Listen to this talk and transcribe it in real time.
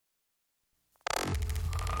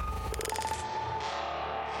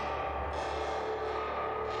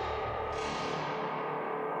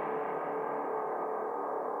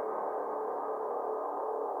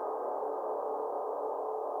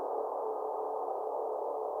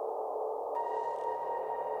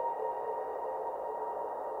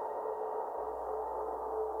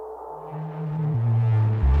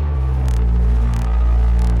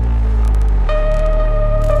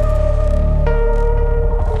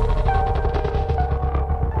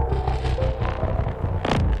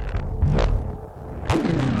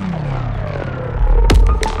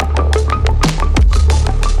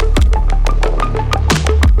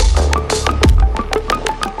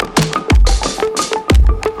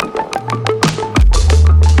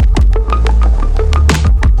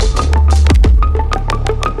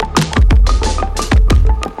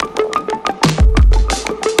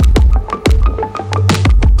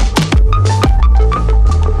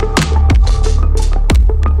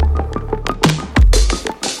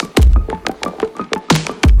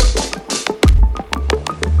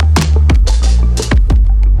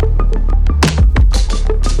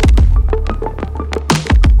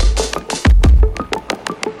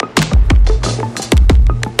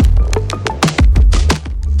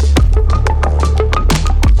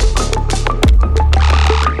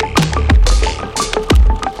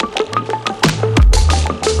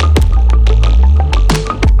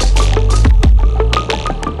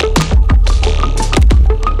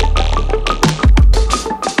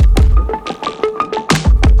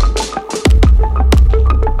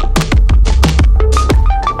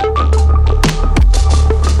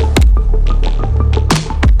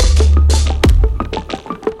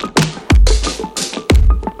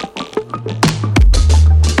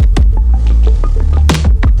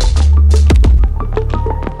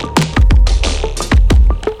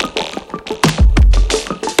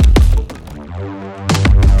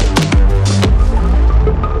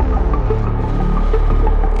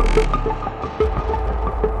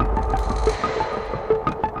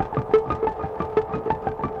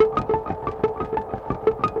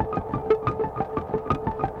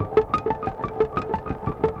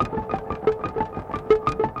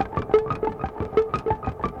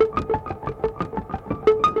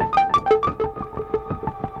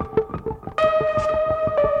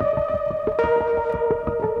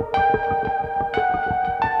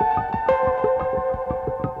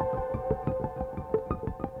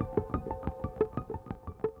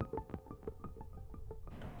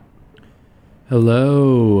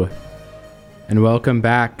Hello, and welcome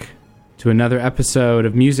back to another episode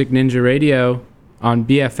of Music Ninja Radio on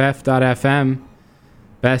BFF.FM.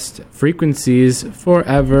 Best frequencies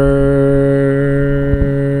forever.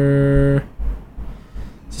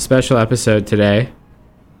 It's a special episode today.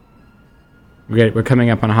 We're coming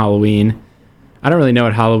up on Halloween. I don't really know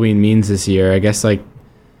what Halloween means this year. I guess like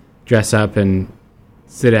dress up and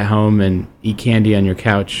sit at home and eat candy on your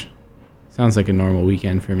couch. Sounds like a normal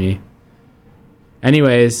weekend for me.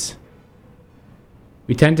 Anyways,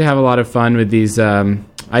 we tend to have a lot of fun with these.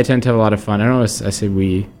 I tend to have a lot of fun. I don't know if I say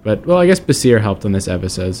we, but, well, I guess Basir helped on this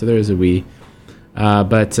episode, so there is a we.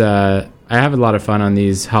 But I have a lot of fun on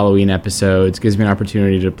these Halloween episodes. Gives me an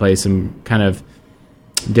opportunity to play some kind of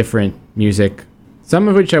different music, some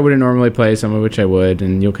of which I wouldn't normally play, some of which I would,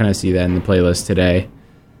 and you'll kind of see that in the playlist today.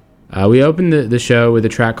 We opened the show with a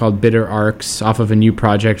track called Bitter Arcs off of a new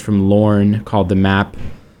project from Lorne called The Map.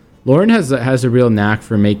 Lorne has a real knack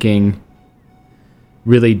for making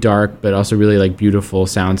really dark but also really like beautiful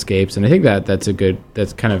soundscapes, and I think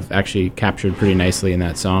that's kind of actually captured pretty nicely in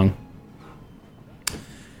that song.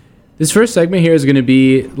 This first segment here is going to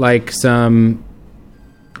be like some,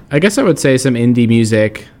 I guess I would say some indie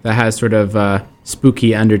music that has sort of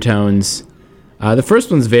spooky undertones. The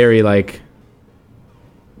first one's very like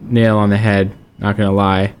nail on the head, not going to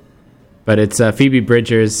lie. But it's Phoebe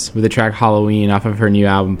Bridgers with the track Halloween off of her new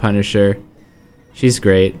album Punisher. She's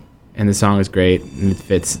great, and the song is great, and it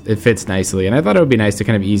fits nicely. And I thought it would be nice to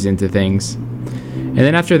kind of ease into things. And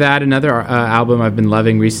then after that, another album I've been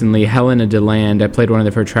loving recently, Helena DeLand. I played one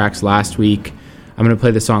of her tracks last week. I'm going to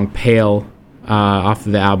play the song Pale off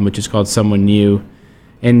of the album, which is called Someone New.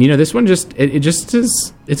 And, you know, this one just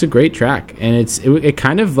is, it's a great track. And it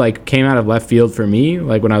kind of like came out of left field for me.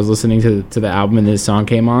 Like when I was listening to the album and this song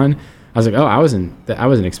came on, I was like, oh, I wasn't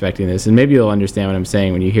expecting this, and maybe you'll understand what I'm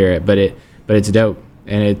saying when you hear it. But it's dope,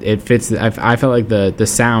 and it fits. I felt like the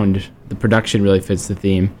sound, the production really fits the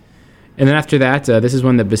theme. And then after that, this is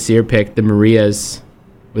one that Basir picked, the Marias,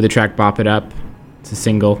 with the track "Bop It Up." It's a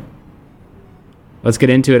single. Let's get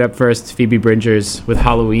into it. Up first, Phoebe Bridgers with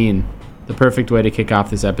Halloween, the perfect way to kick off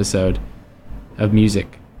this episode of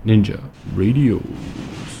Music Ninja Radio,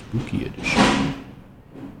 Spooky Edition.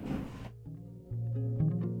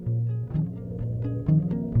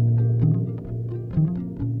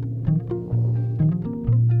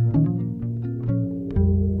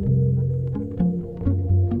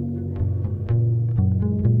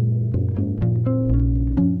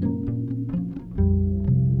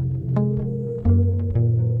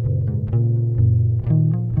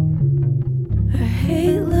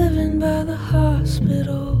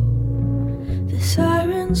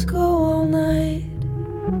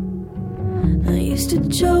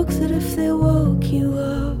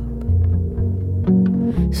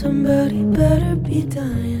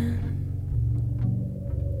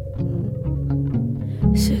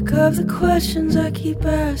 Questions I keep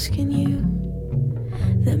asking you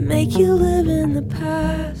that make you live in the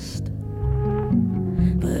past,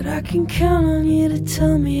 but I can count on you to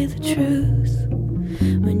tell me the truth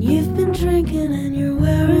when you've been drinking and you're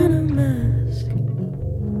wearing a mask.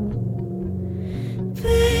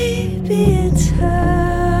 Baby, it's Halloween,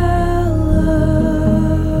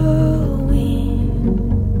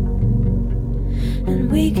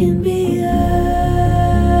 and we can be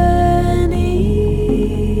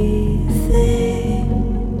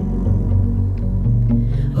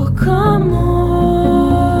come on,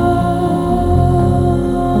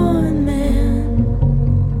 man.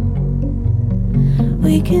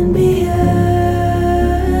 We can be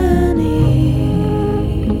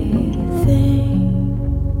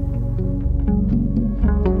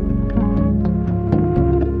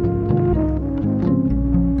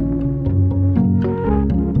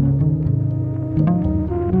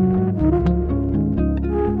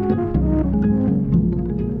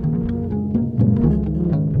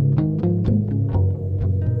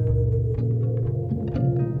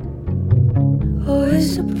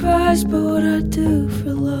surprised by what I do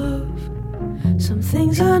for love. Some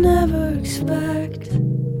things I never expect.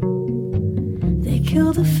 They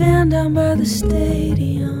killed a fan down by the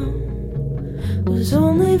stadium. Was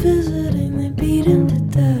only visiting, they beat him to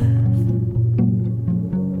death.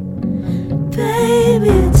 Baby,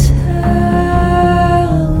 it's Halloween,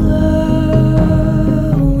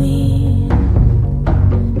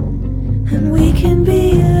 and we can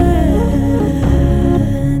be anything.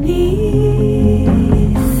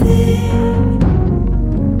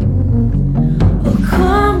 Oh,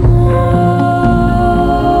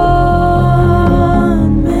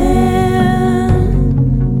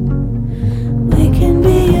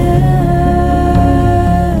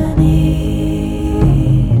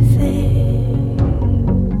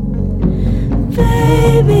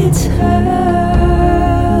 baby, it's Halloween.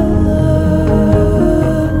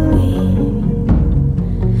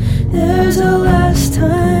 There's a last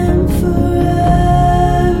time for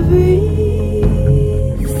everything.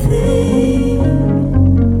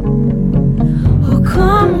 Oh,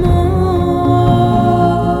 come on,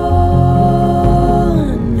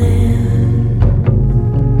 man.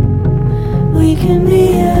 We can be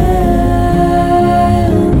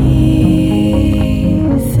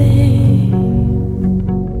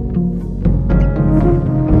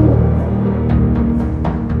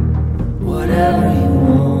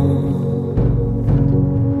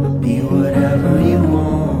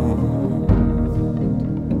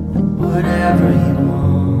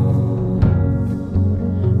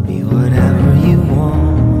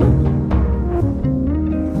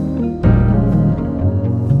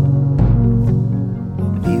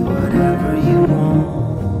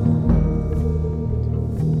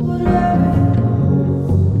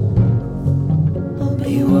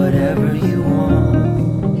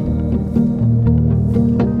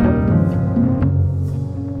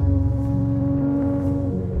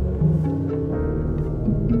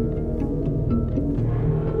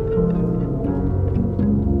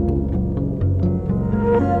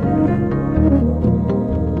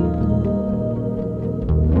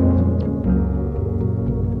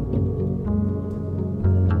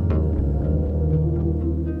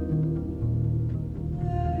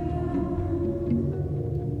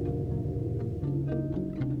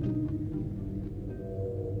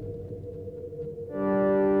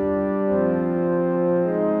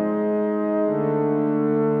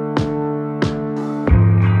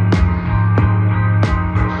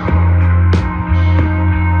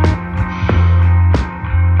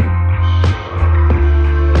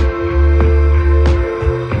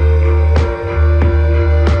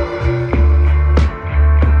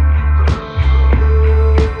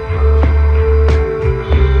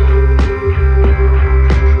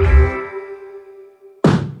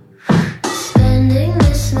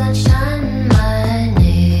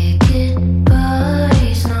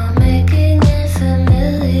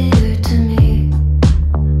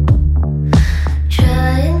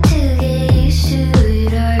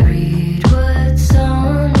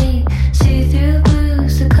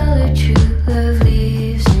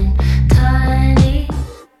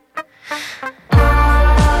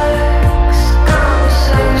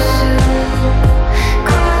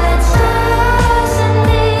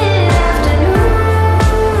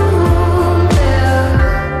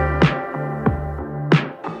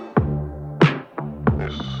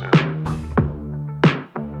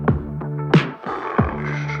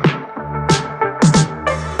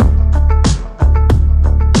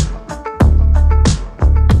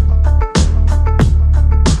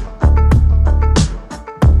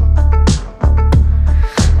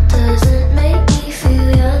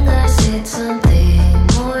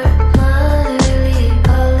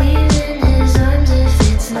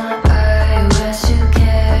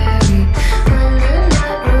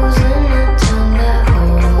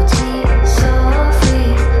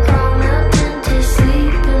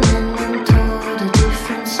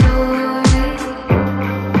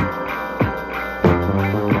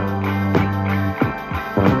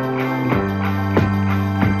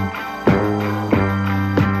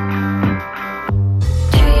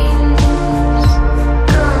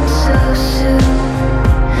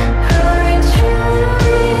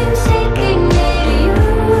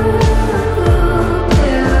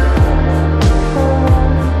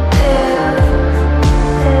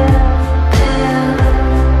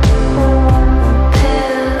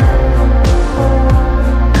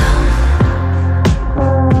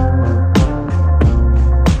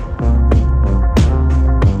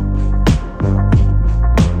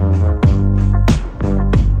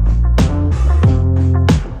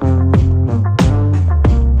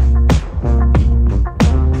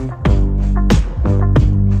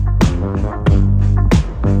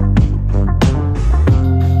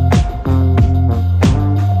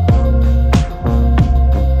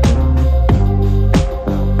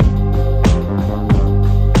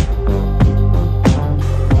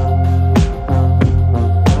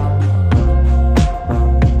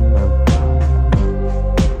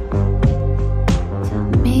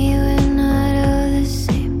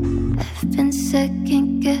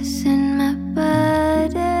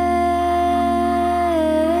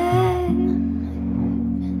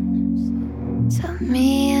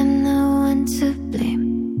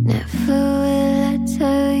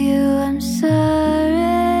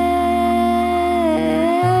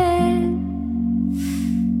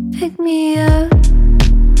Pick me up,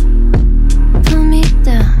 pull me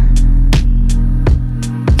down,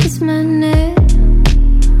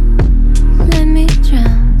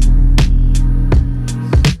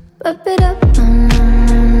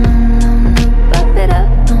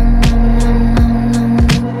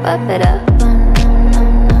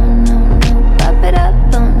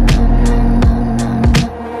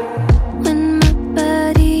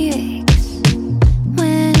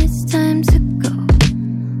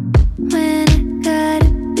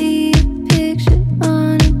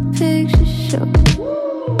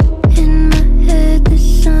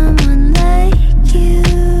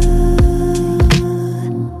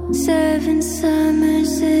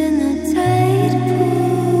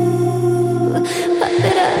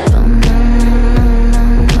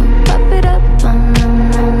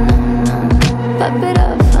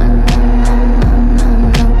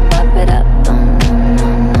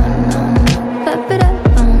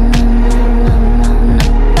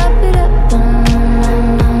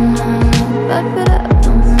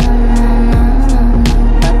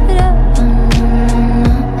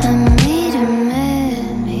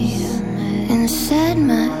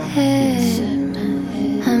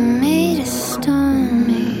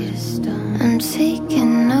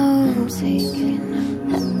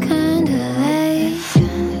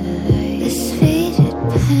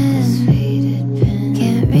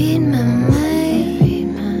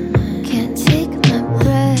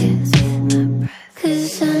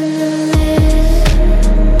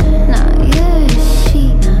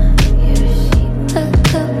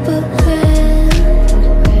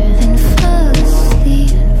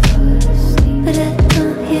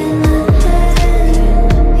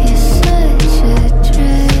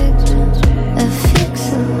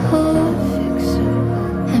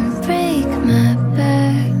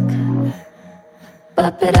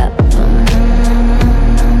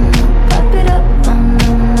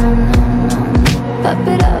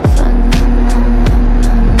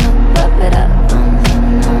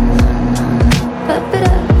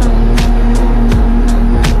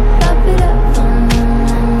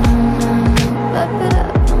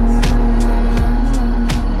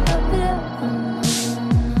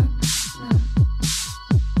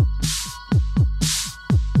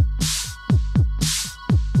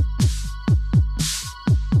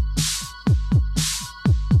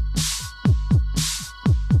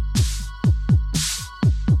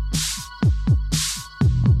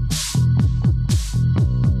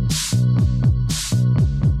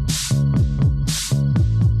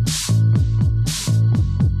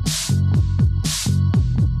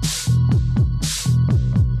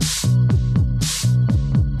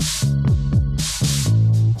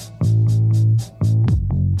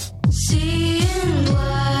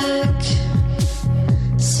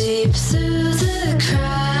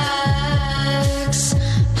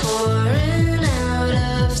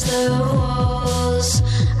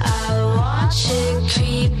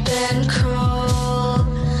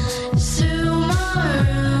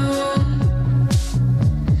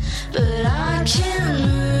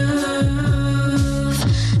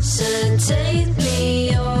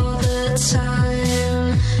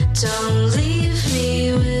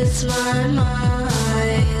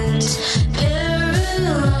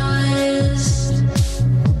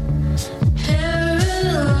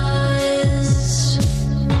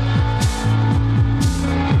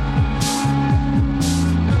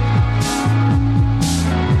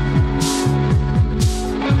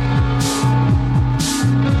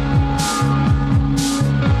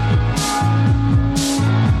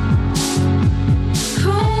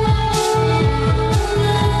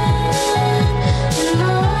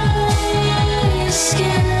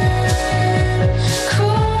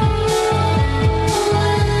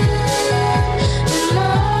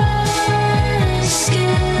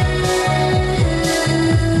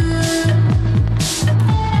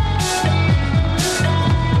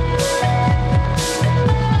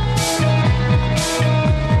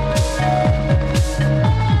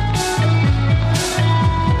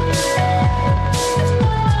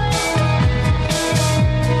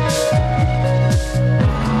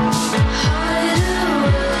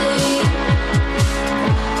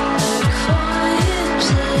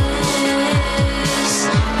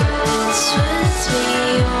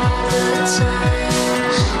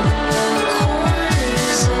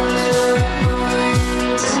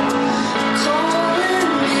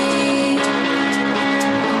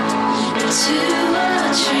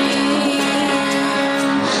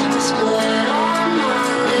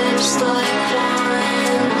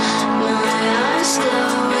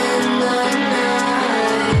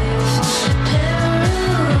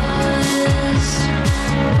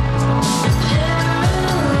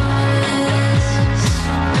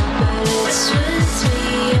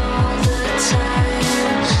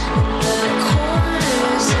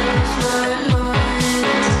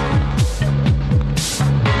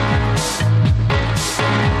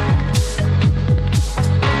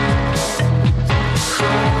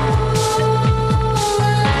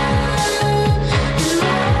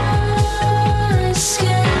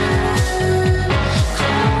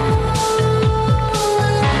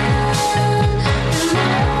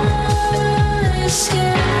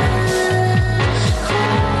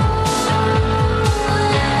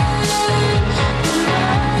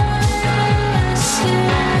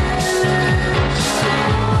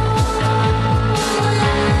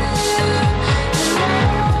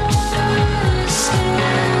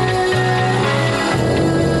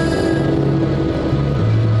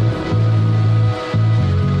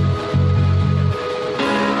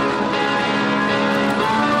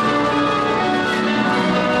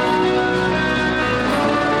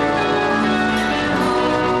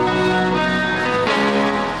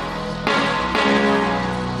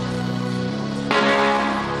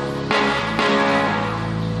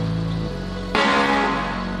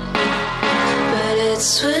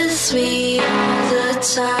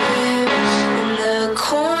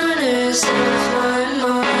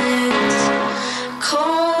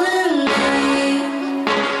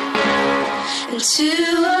 into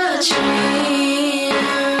a dream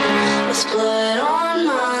with blood on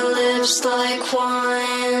my lips like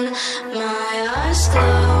wine. My eyes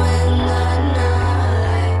glow in the night.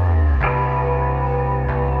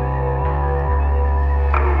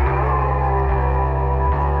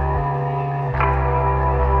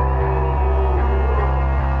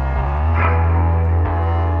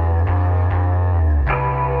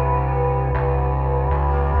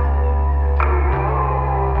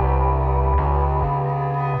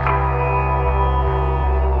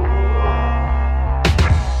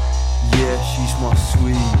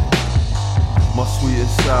 My sweet and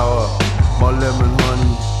sour, my lemon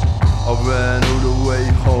honey. I ran all the way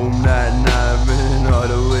home that night, ran all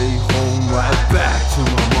the way home, right back to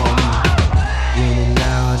my mommy. Running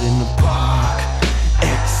loud in the park,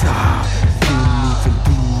 exile, didn't even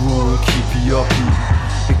do wrong, keep you uppy.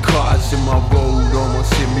 The cars in my road almost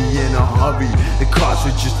hit me in a hurry. The cars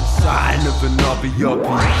were just a sign of another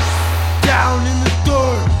yuppie. Down in the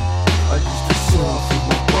dirt, I used to surf with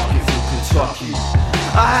my bucket from Kentucky.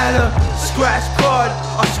 I had a scratch card,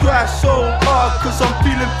 I scratched so hard, cause I'm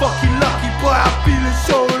feeling fucking lucky, boy, I'm feeling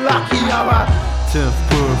so lucky. I'm my 10th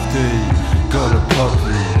birthday, got a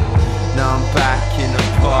puppy. Now I'm back in the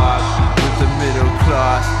park with the middle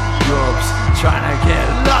class Europe's trying to get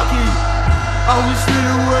lucky. I was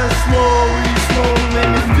little and small, really small,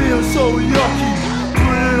 made me feel so yucky.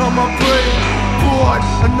 Put it on my brain, bored,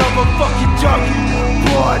 another fucking junkie.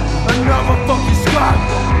 Bored, another fucking scrap,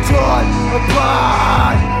 torn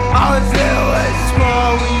apart. I was little and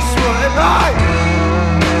small, we small and high.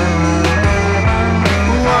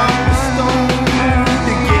 I'm stoned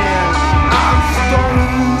again, I'm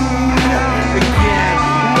stoned again,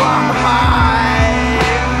 I'm high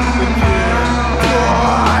again,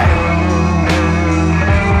 boy.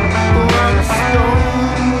 I'm stoned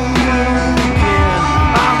again,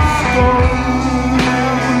 I'm stoned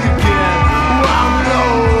again, I'm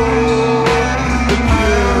low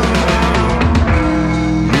again.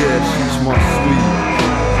 Yeah, she's my sweet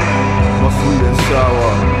and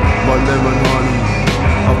sour, my lemon honey.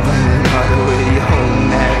 I ran all the way home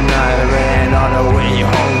that night, ran all the way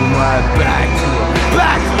home, right back to her,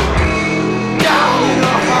 down in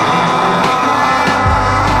the heart.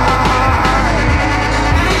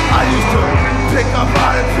 I used to pick up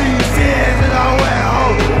all the pieces and I went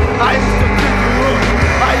home. I used to pick it up,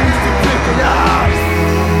 I used to pick it up.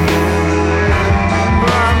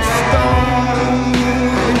 I'm stoned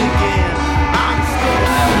again, I'm stoned.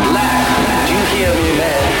 I'm black, do you hear me,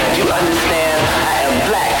 man? Do you understand? I am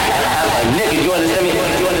black, I'm a nigga, you understand me?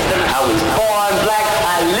 You understand me? I was born black,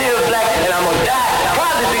 I live black, and I'm gonna die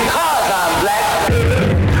probably because I'm black.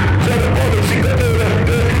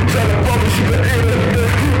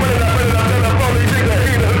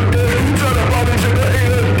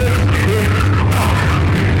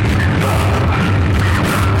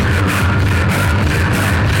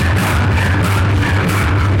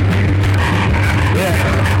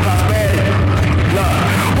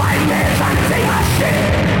 White man trying to take my shit.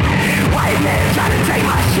 White man trying to take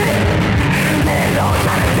my shit. Landlord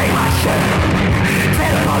trying to take my shit.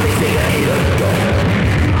 Tell the police nigga eat a dirt.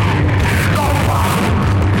 Go far.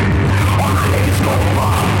 All my niggas go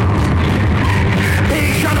far.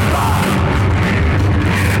 Pigs trying to fuck.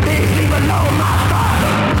 Pigs leave alone my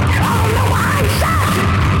father. I don't know why I shot you.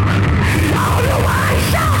 I don't know why I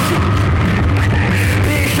shot you.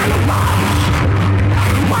 Pigs trying to rob us.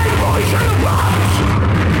 White boys trying to rob us.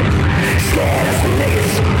 Scared of some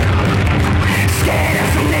niggas. Scared of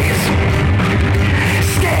some niggas.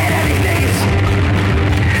 Scared of these niggas.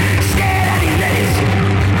 Scared of these niggas.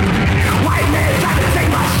 White man trying to take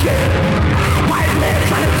my shit. White man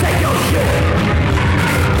trying to take your shit.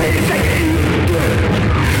 Please take it in the dirt.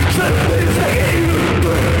 Please take it in the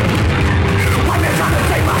dirt. White man trying to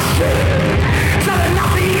take my shit. Tell the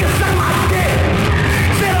Nazi he can suck my dick.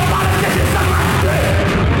 Tell the politician suck my dick.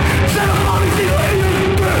 Tell the police he can eat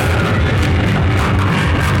the dirt.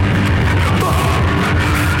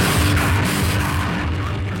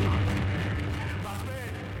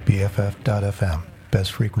 BFF.FM.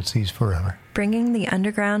 Best frequencies forever. Bringing the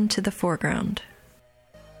underground to the foreground.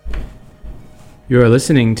 You're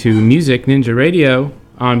listening to Music Ninja Radio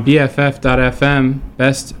on BFF.FM.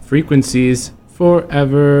 Best frequencies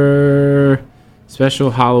forever.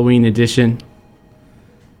 Special Halloween edition.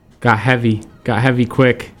 Got heavy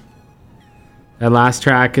quick. That last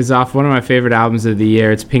track is off one of my favorite albums of the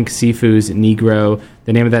year. It's Pink Sifu's Negro.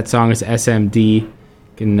 The name of that song is SMD. You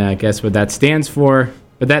can guess what that stands for.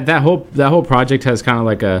 But that whole project has kind of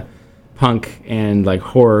like a punk and like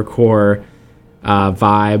horrorcore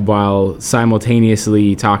vibe, while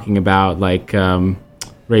simultaneously talking about like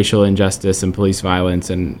racial injustice and police violence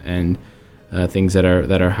and things that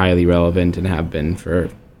are highly relevant and have been for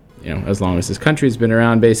as long as this country's been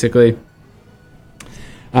around, basically.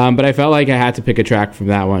 But I felt like I had to pick a track from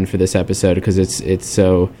that one for this episode because it's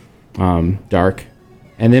so dark.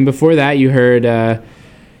 And then before that, you heard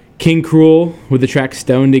King Cruel with the track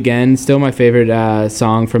Stoned Again. Still my favorite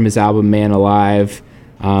song from his album Man Alive.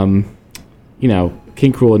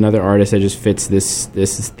 King Cruel, another artist that just fits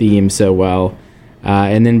this theme so well.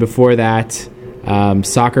 And then before that,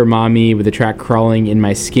 Soccer Mommy with the track Crawling in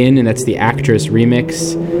My Skin, and that's the Actress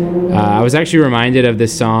remix. I was actually reminded of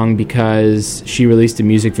this song because she released a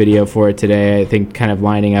music video for it today, I think kind of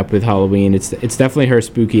lining up with Halloween. It's definitely her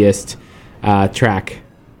spookiest track.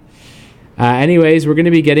 Anyways, we're going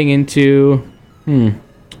to be getting into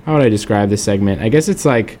how would I describe this segment? I guess it's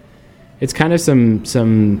kind of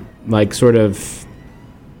some like sort of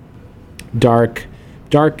dark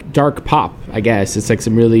pop, I guess. It's like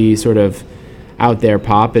some really sort of out there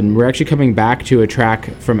pop, and we're actually coming back to a track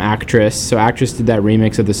from Actress. So Actress did that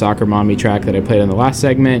remix of the Soccer Mommy track that I played on the last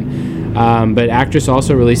segment, but Actress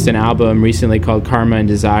also released an album recently called Karma and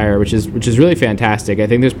Desire, which is really fantastic. I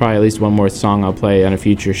think there's probably at least one more song I'll play on a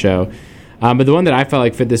future show, but the one that I felt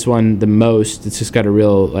like fit this one the most, it's just got a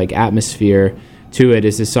real like atmosphere to it,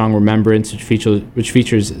 is this song Remembrance, which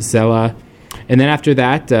features Zella. And then after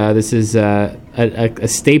that, this is a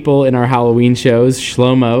staple in our Halloween shows,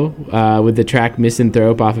 Shlomo, with the track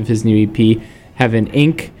Misanthrope off of his new EP, Heaven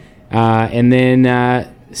Inc. And then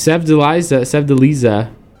Sev Deliza, I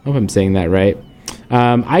hope I'm saying that right.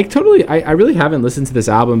 I really haven't listened to this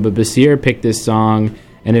album, but Basir picked this song,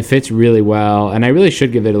 and it fits really well. And I really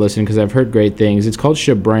should give it a listen because I've heard great things. It's called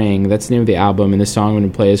Shabrang. That's the name of the album, and the song I'm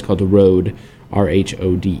going to play is called Road,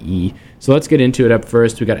 Rhode. So let's get into it. Up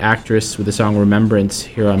first, we got Actress with the song Remembrance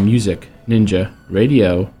here on Music Ninja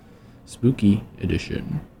Radio, Spooky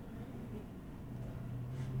Edition.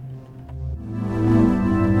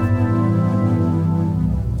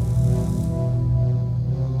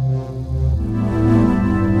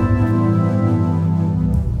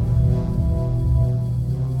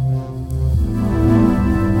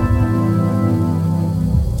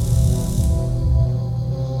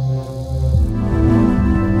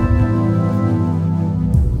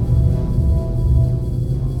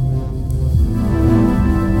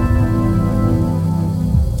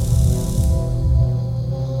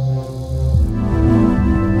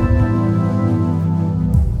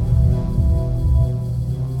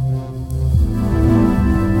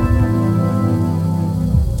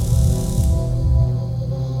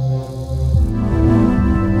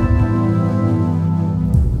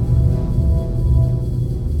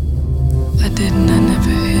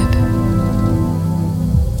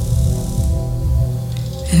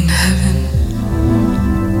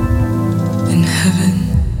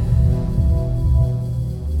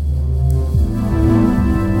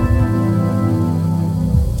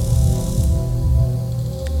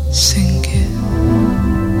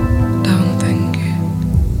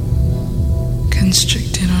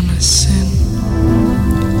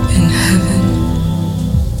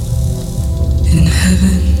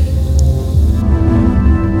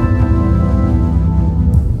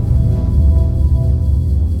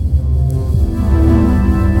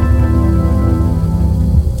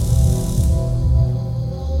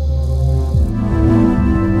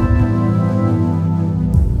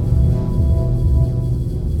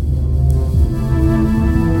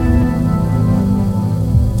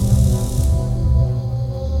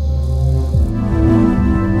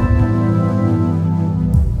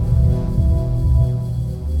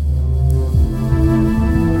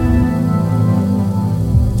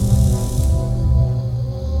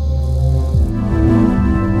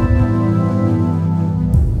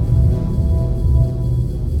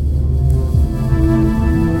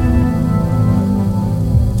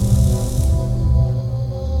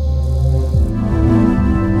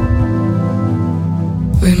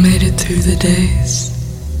 We made it through the days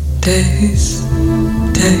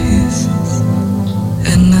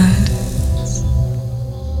and nights.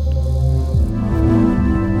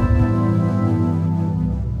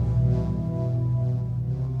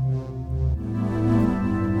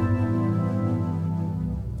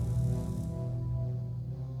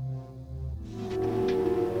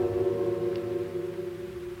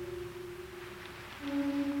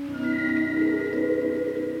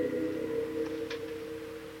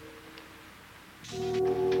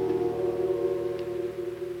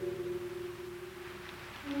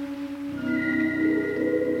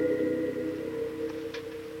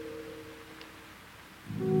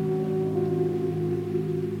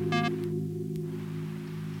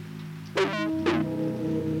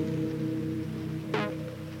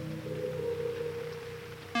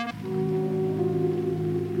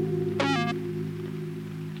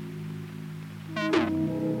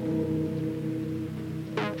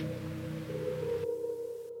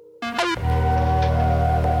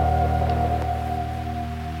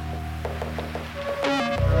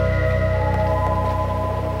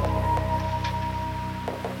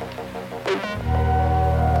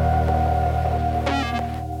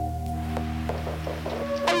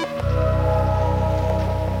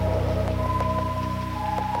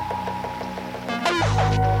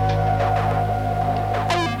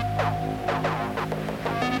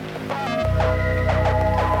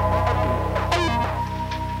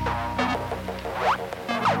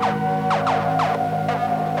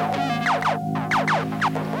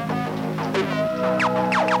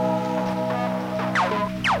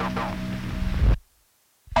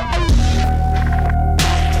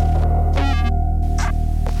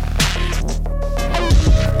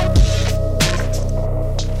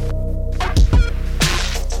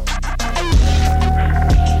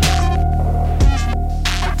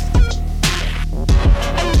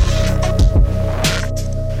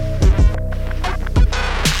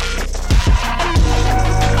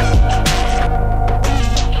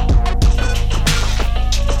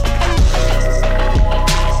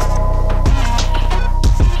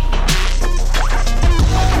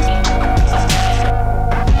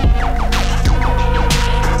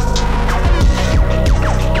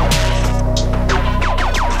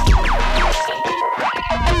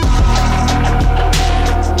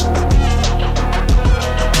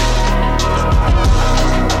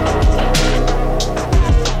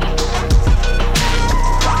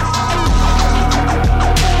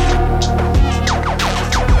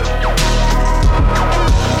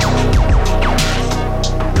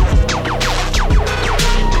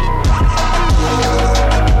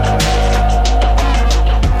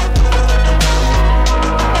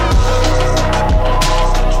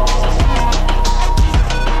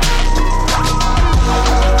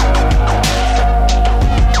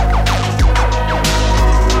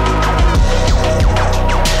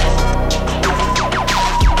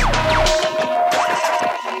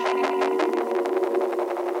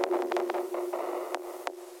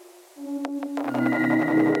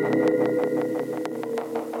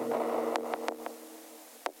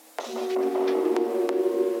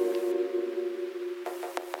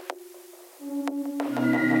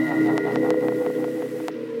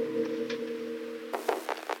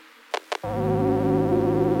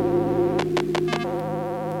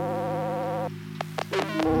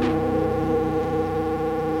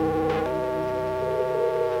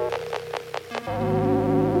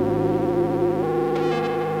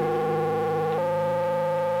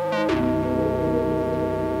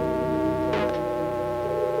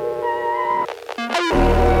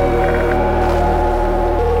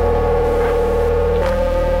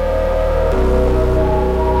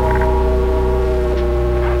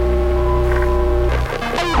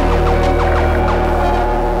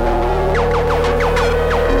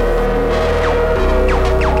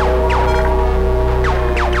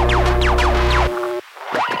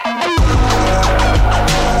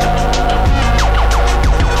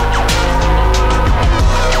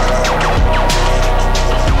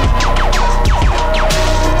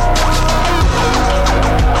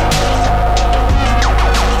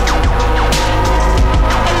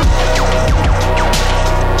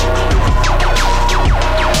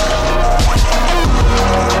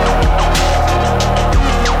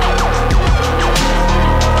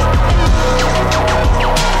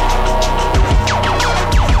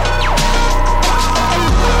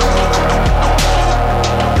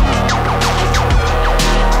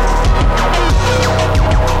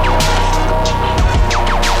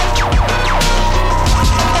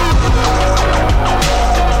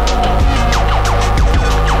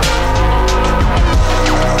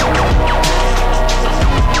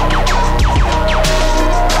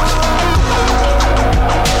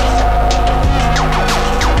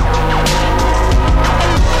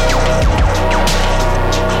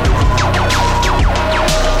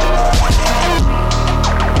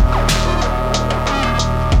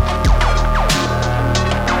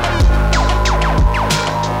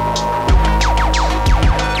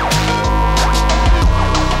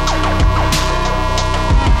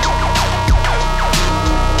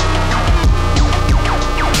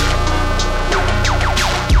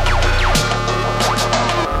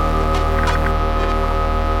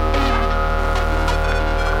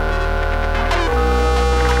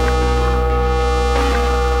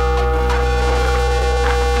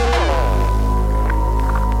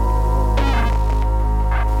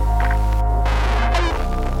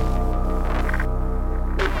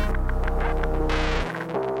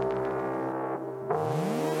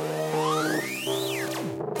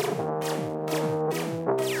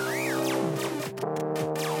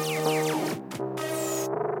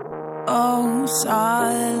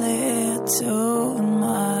 solitude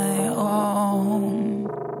my own.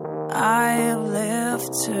 I have lived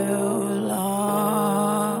too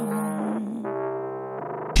long.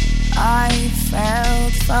 I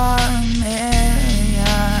felt familiar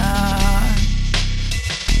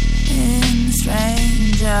in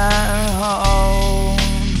stranger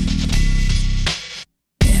homes,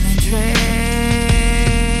 in a dream.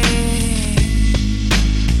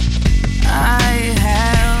 I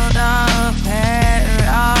held a pair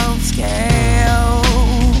of scales.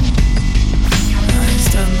 I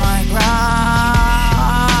stood my ground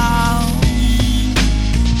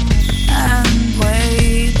and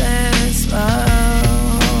weighed this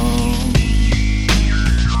load.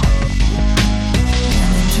 In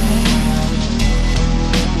a dream.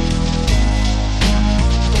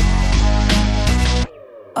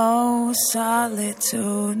 Oh,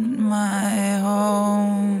 solitude, my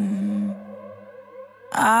home.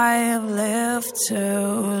 I have lived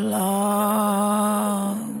too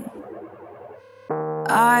long.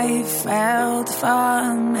 I felt familiar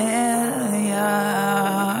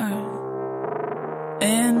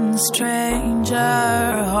in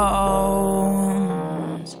stranger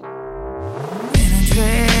homes, in a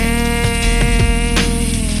dream.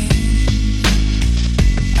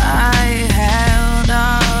 I held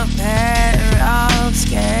a pair of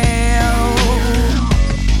scales.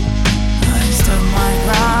 I stood my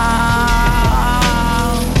ground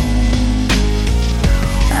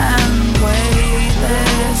and weighed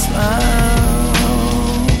this load.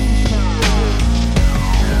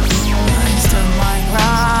 I stood my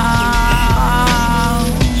ground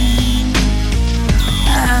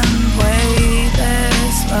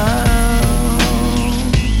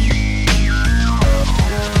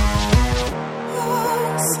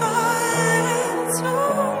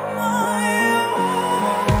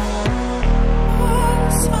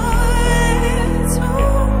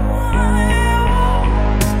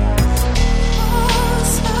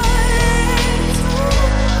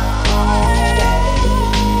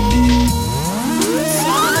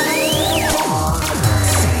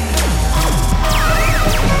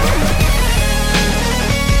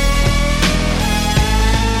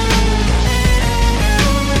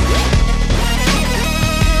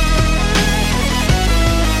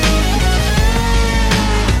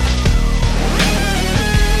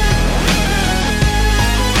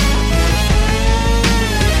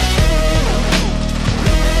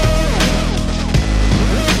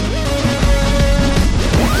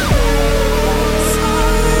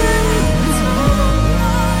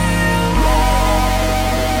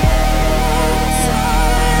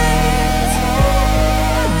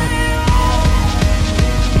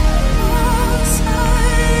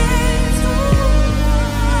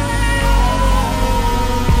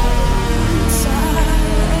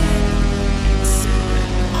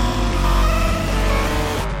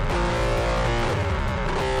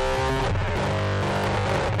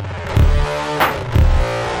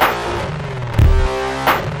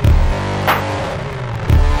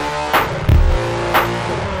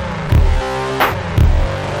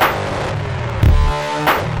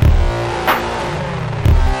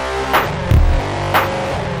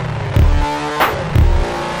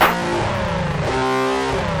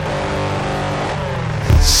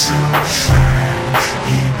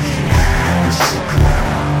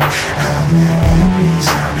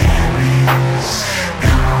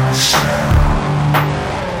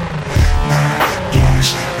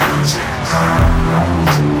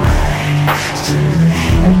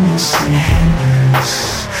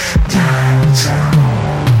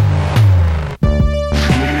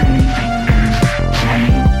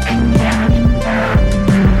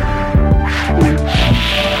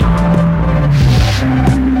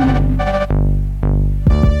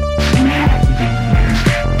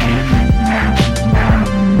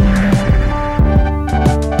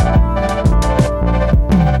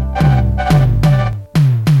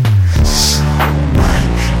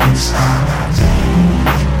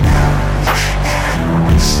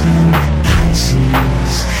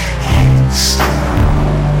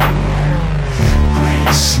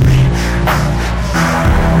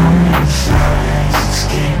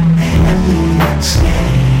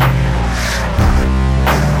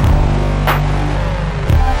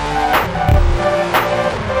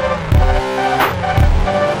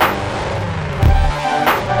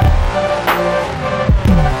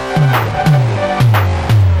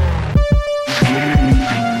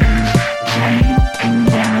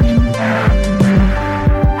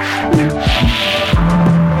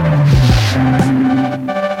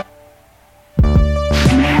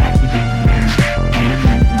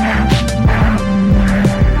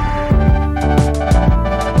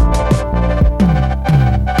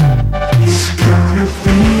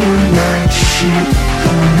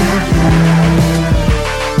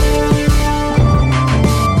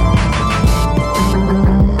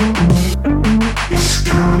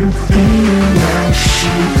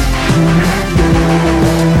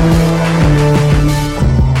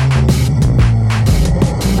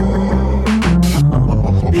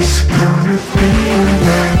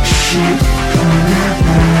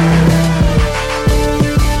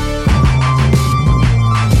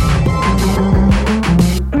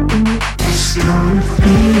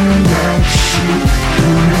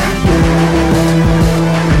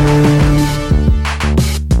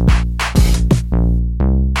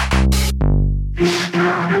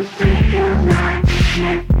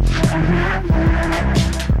Do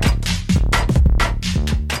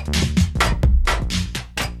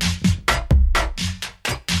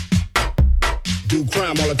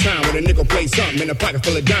crime all the time with a nickel play something in a pocket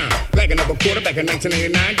full of dime. Bagging up a quarter back in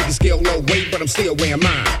 1989. Get the scale low weight, but I'm still wearing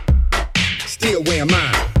mine. Still wearing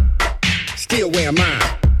mine. Still wearing mine.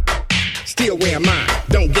 Still wearing mine.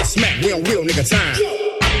 Don't get smacked, we on real nigga time.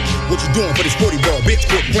 What you doing for this 40 ball? Bitch,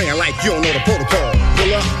 quit playing like you don't know the protocol.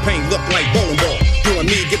 Pull up, paint look like bowling ball. You and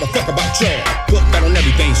me give a fuck about y'all. Put that on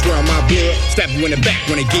everything, swear on my blood. Stab you in the back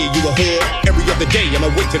when they give you a hug. Every other day, I'ma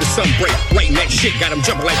wait till the sun break. Writing that shit, got them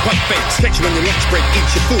jumping like pump fakes. Catch you on your lunch break, eat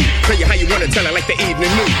your food. Tell you how you wanna tell it like the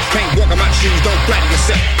evening news. Can't walk on my shoes, don't flatter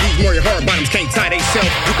yourself. These more your hard bottoms can't tie they self.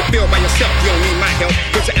 You can feel by yourself, you don't need my help.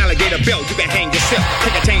 Put your alligator belt, you can hang yourself.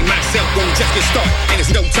 Can't contain myself when we just get started. And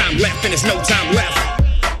there's no time left, and there's no time left.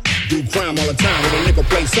 Do crime all the time with a nickel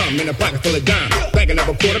play something in a pocket full of dime. Bagging up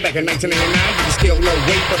a quarter back in 1989. You can still low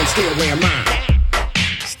weight, but I'm still wearing mine.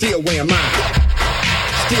 Still wearing mine.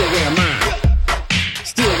 Still wearing mine.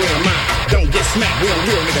 Still wearing mine. Don't get smacked, we on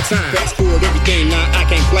real nigga time. Fast forward everything, now I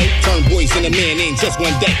can't play. Turn boys into men in just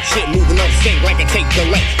one day. Shit moving off sync like a tape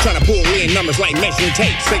delay. Tryna pull in numbers like measuring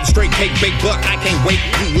tape. Straight, straight cake, big buck, I can't wait.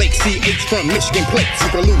 You late CH from Michigan plates. You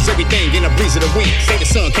can lose everything in a breeze of the wind. Say the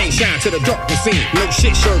sun can't shine to the darkness scene. No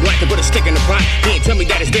shit, sure like to put a stick in the pot. He ain't tell me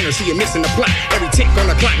that it's dinner, so you're missing the plot. Every tick on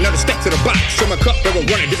the clock, another step to the box. Show my cup,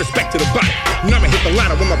 overrunning, disrespect to the body. Never hit the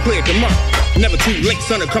lotto when I play it tomorrow. Never too late,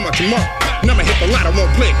 son, to come out tomorrow. Never hit the lotto,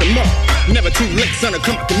 won't play it tomorrow. Never too late, son, to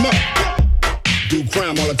come out tomorrow. Do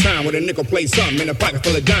crime all the time with a nickel play something in a pocket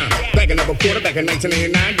full of dime. Bagging up a quarter back in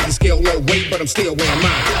 1989. Get the scale low weight, but I'm still wearing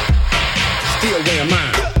mine. Still wearing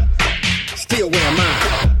mine. Still wearing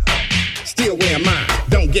mine. Still wearing mine.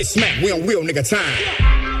 Don't get smacked, we on real nigga time.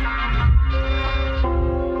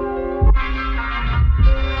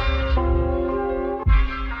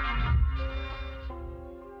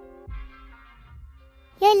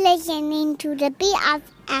 You're listening to the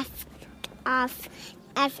BFF of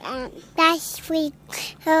FM. That's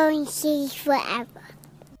frequencies forever.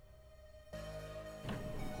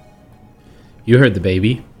 You heard the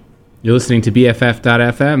baby. You're listening to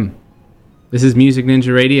BFF.FM. This is Music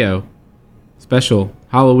Ninja Radio, special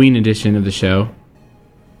Halloween edition of the show.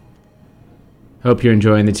 Hope you're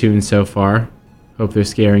enjoying the tunes so far. Hope they're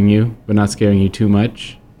scaring you, but not scaring you too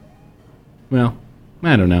much. Well,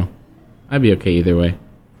 I don't know. I'd be okay either way.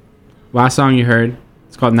 Last song you heard,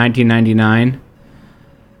 it's called 1999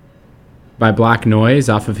 by Black Noise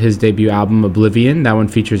off of his debut album Oblivion. That one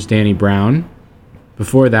features Danny Brown.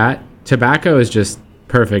 Before that, Tobacco is just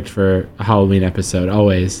perfect for a Halloween episode,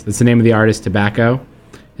 always. That's the name of the artist, Tobacco.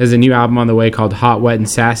 There's a new album on the way called Hot, Wet, and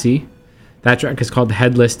Sassy. That track is called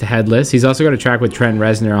Headless to Headless. He's also got a track with Trent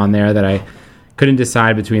Reznor on there that I couldn't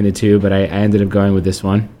decide between the two, but I ended up going with this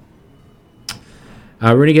one.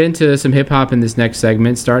 We're going to get into some hip-hop in this next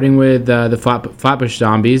segment, starting with the Flatbush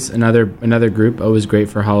Zombies, another group always great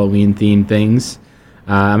for Halloween-themed things.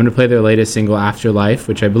 I'm going to play their latest single, Afterlife,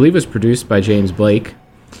 which I believe was produced by James Blake.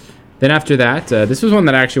 Then after that, this was one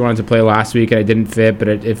that I actually wanted to play last week, and I didn't fit, but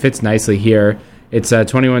it fits nicely here. It's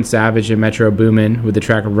 21 Savage and Metro Boomin with the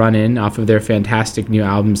track Run-In off of their fantastic new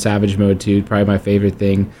album, Savage Mode 2, probably my favorite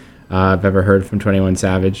thing I've ever heard from 21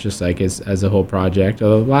 Savage, just like as a whole project.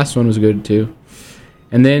 Although the last one was good, too.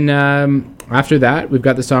 And then after that, we've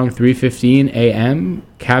got the song 3:15 a.m.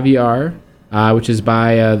 Caviar, which is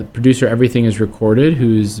by the producer Everything Is Recorded,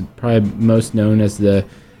 who's probably most known as the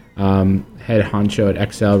head honcho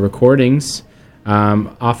at XL Recordings,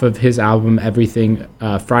 off of his album Everything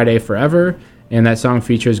Friday Forever. And that song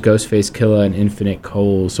features Ghostface Killah and Infinite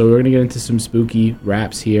Cold. So we're going to get into some spooky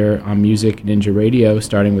raps here on Music Ninja Radio,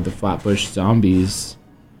 starting with the Flatbush Zombies.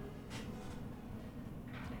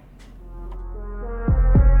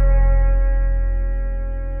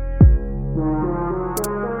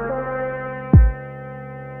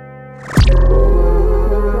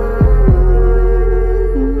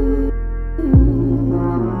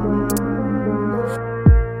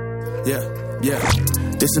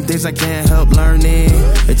 There's some things I can't help learning.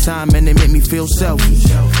 The time and they make me feel selfish.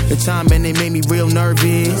 The time and they make me real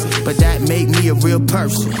nervous. But that make me a real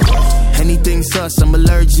person. Anything sus, I'm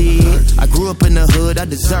allergic. I grew up in the hood, I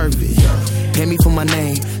deserve it. Pay me for my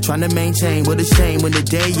name, trying to maintain. What a shame when the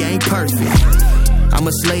day ain't perfect. I'm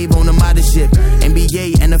a slave on a mothership.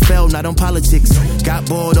 NBA, NFL, not on politics. Got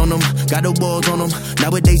bored on them, got the walls on them.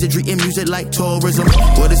 Nowadays they're treating music like tourism.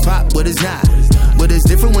 What is pop, what is not? What is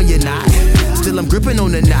different when you're not? Still I'm gripping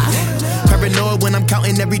on the knot. Paranoid when I'm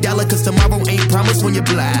counting every dollar, cause tomorrow ain't promised when you're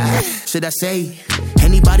blind. Should I say?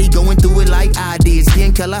 Anybody going through it like I did.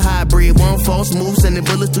 Skin color hybrid, one false move, sending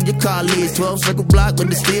bullets through your car lids. 12 circle block, but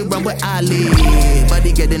they still run where I live.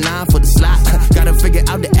 Buddy get the 9 for the slot. Gotta figure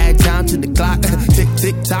out the add time to the clock. Tick,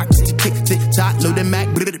 tick, tock, tick, tick, tick, tock. Load the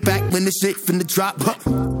Mac, put it back when the shit finna drop.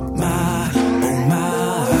 My, oh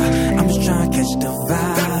my, I'm just trying to catch the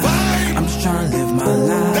vibe. I'm just trying to live my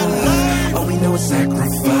life. All we know is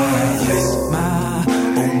sacrifice. My,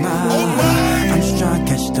 oh my, I'm just trying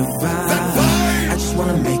to catch the vibe. I just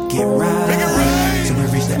wanna make it right till we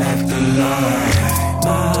reach the afterlife.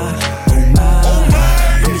 My, oh my,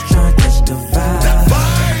 I'm just trying to catch the vibe.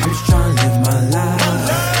 I'm just trying to live my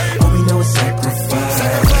life. All we know is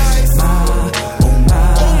sacrifice. My, oh my,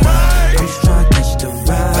 I'm just trying to catch the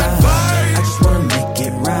vibe. I just wanna make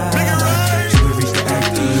it right till we reach the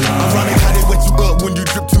afterlife. Ironic how they wet you up when you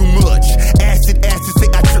drip too much. Acid say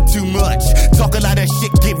I trip too much. Talk a lot of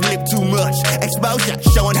shit, give lip too much. Exposure,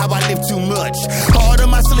 showing how I live too much. Hard on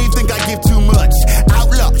my sleeve, think I give too much.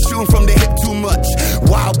 Outlaw, shooting from the hip too much.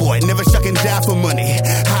 Wild boy, never shuck and die for money.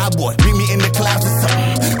 High boy, meet me in the clouds or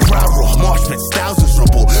something. Crowd roar, marshmallow, styles of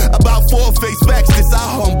trouble. About 4 face facts, this I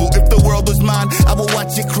humble. If the world was mine, I will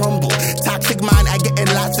watch it crumble. Toxic mind, I get in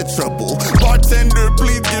lots of trouble. Bartender,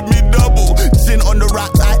 please give me double. Gin on the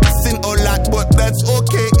rocks, I sin a lot, but that's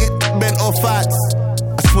okay, it been all facts.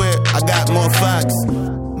 I swear, I got more facts.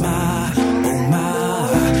 My, oh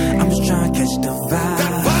my, I'm just trying to catch the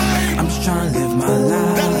vibe. I'm just trying to live my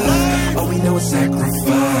life. All we know is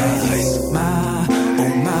sacrifice. My,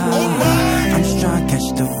 oh my, I'm just trying to catch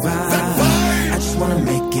the vibe. I just wanna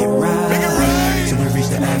make it right till we reach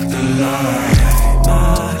the afterlife. My,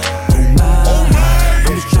 oh my,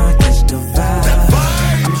 I'm just trying to catch the vibe.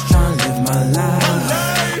 I'm just trying to live my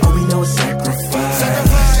life. All we know is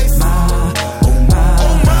sacrifice. My, oh my,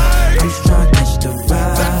 I'm just trying to catch the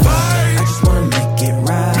vibe. I just wanna make it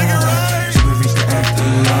right till we reach the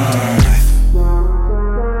afterlife.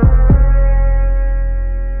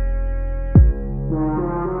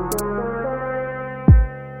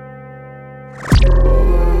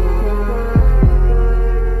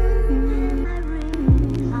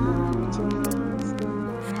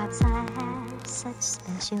 Perhaps I have such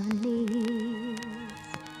special needs.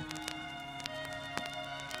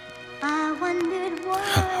 I wondered what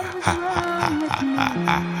was wrong with me.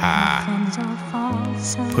 Things all fall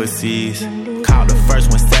so Pussies. Called the first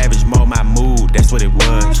one savage, mold my mood, that's what it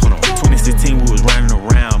was. 2016 we was running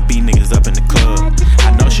around, beat niggas up in the club.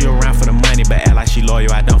 I know she around for the money, but act like she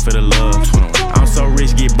loyal, I don't for the love. I'm so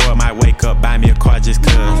rich, get bored, might wake up, buy me a car just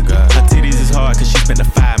cuz. Her titties is hard cause she spent the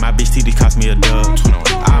 5, my bitch titties cost me a dub.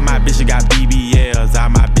 All my bitches got BBLs, all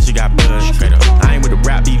my bitches got buzz. I ain't with the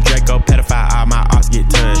rap beef, Draco, pedophile, all my arts get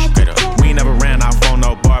touched. We ain't never ran off on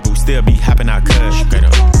no bar, but we still be hopping out cuz.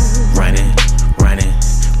 Running, running,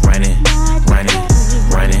 running, running,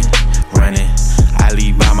 running, running. I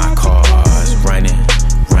leave all my cars running,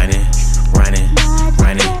 running, running,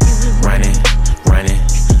 running, running, running.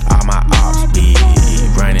 All my ops be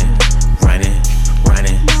running, running,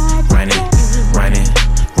 running, running, running,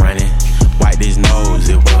 running. Wipe this nose,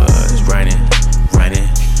 it was running, running,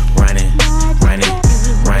 running, running,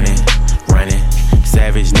 running, running.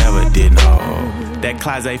 Savage never did no. That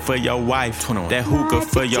closet for your wife, that hookah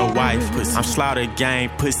for your wife. I'm Slaughter Gang,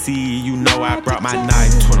 pussy, you know I brought my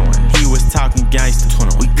knife. He was talking gangster,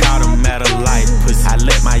 we caught him at a light. Pussy, I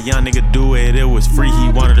let my young nigga do it, it was free, he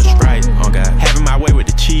wanted a strike. Oh God, having my way with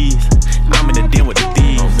the cheese, I'm in the den with the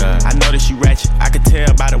thieves. Oh God, I know that she ratchet, I could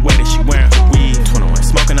tell by the way that she wearing her weed.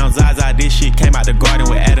 Smoking on Zaza, this shit came out the garden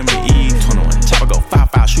with Adam and Eve. Chopper go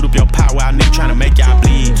 5-5, shoot up your pot while nigga tryna make y'all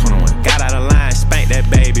bleed. Got out of line, spanked that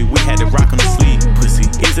baby, we had to rock on the sleeve. Pussy,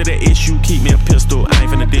 is it an issue? Keep me a pistol, I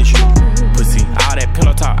ain't finna dish you. Pussy, all that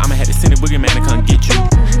pillow talk, I'ma have to send a boogeyman to come get you.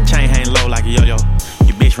 Chain hang low like a yo-yo,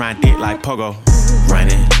 your bitch ride dick like pogo.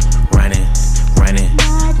 Running, running, running,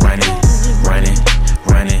 running, running,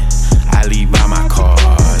 running. I leave all my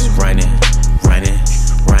cars running, running,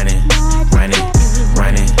 running, running,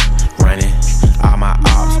 running, running. All my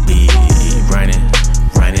ops be running,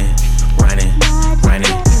 running, running,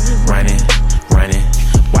 running, running, running.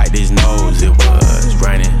 Wipe this nose, it was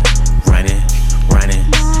running, running, running,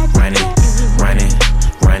 running, running,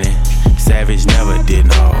 running. Savage never did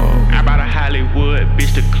no. I bought a Hollywood,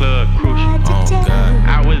 bitch, the club crucial. Oh God.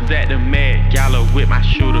 I was at the Met Gala with my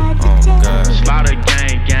shooter. Oh God. Slaughter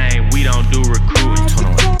gang, gang, we don't do recruiting.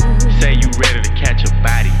 Say you ready to catch a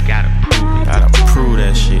body, gotta prove it. Gotta prove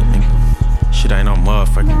that shit, nigga. Shit ain't no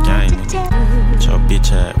motherfucking game, nigga. Get your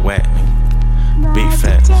bitch ass whack, nigga. Big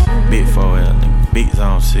facts, big 4L, nigga. Big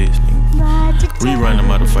zone 6, nigga. Rerun the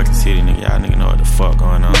motherfucking city, nigga. Y'all nigga know what the fuck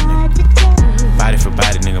going on, nigga. Body for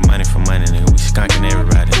body, nigga, money for money, nigga. We skunking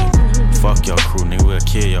everybody, nigga. Fuck your crew, nigga. We'll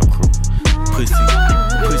kill your crew. Pussy,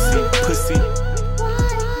 pussy, pussy.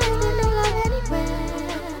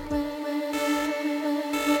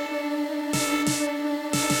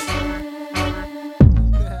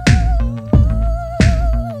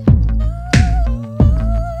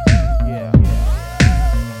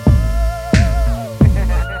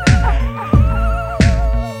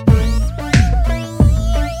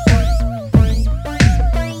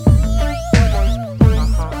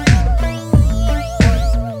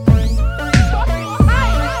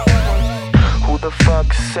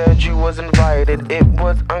 It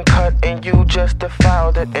was uncut and you just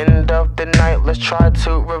defiled it. End of the night, let's try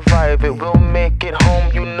to revive it. We'll make it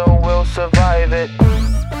home, you know we'll survive it.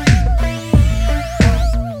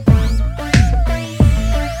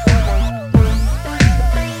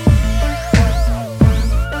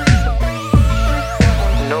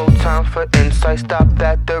 No time for insight, stopped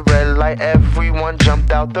at the red light. Everyone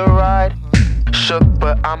jumped out the ride. Shook,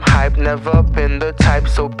 but I'm hyped, never been the type.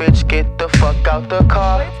 So bitch, get the fuck out the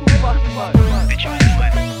car.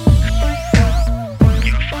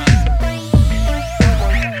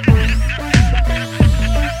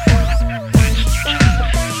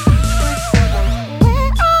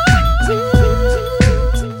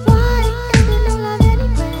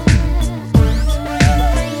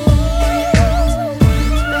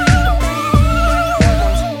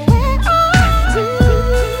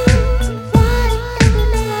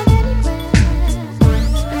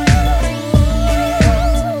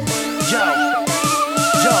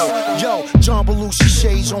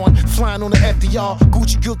 Flying on the FDR,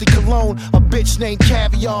 Gucci guilty cologne, a bitch named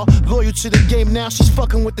Caviar. Loyal to the game, now she's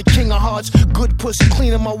fucking with the king of hearts. Good pussy,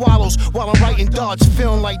 cleaning my wallows while I'm writing darts.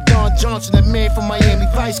 Feeling like Don Johnson, that man from Miami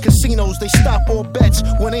Vice casinos. They stop all bets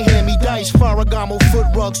when they hand me dice. Ferragamo foot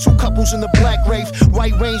rugs, 2 couples in the black Wraith.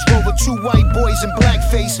 White Range Rover, 2 white boys in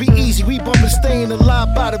blackface. Be easy, we bumpin' staying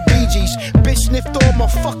alive by the Bee Gees. Bitch sniffed all my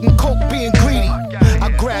fucking coke being greedy. I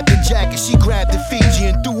grabbed the jacket, she grabbed the Fiji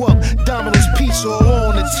and threw up Domino's pizza all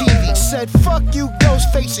on the TV. Said fuck you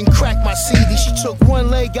Ghostface and cracked my CD. She took one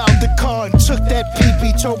leg out the car and took that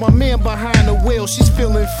pee-pee. Told my man behind the wheel she's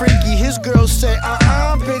feeling freaky. His girl said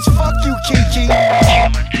bitch, fuck you Kiki.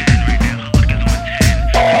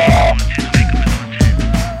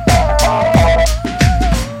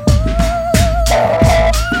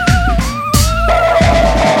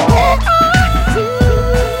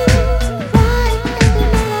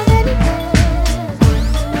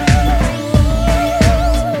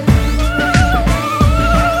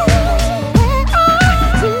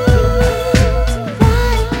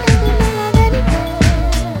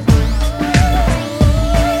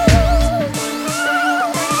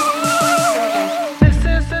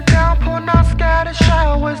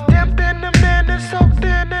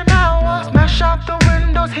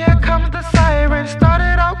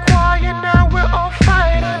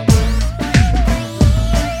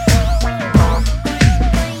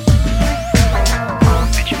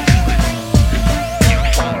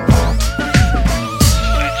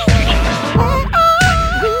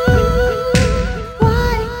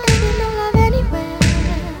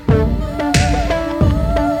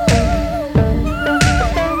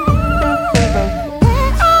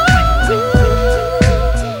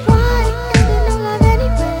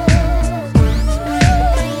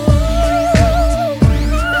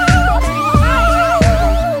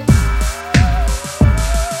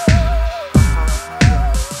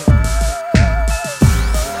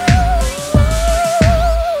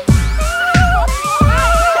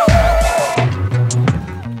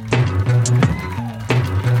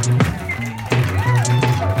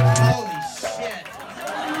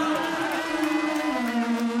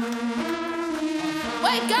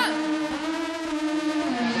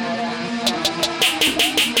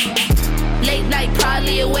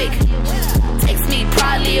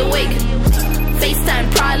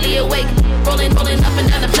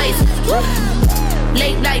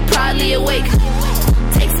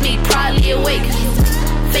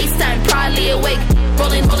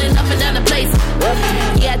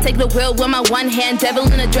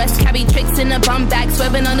 Devil in a dress, carry tricks in a bum bag,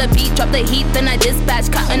 swerving on the beat, drop the heat, then I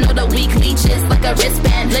dispatch, cutting all the weak leeches like a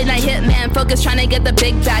wristband. Late night hitman, focus trying to get the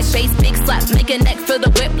big bag, bass, big slap, make a neck feel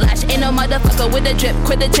the whiplash. Ain't no motherfucker with a drip,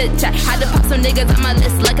 quit the chit chat. Had to pop some niggas on my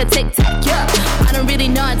list like a tic tac. Yeah, I don't really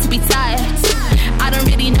know how to be tired. I don't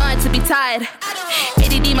really know how to be tired.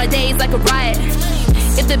 ADD my days like a riot.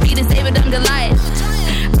 If the beat is David, I'm Goliath.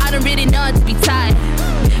 I don't really know how to be tired.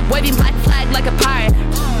 Waving black flag like a pirate.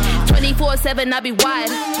 24/7, I be wide.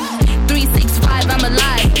 365, I'm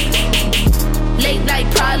alive. Late night,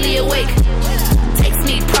 probably awake.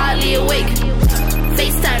 me probably awake.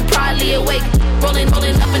 FaceTime probably awake. Rolling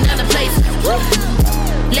up another place.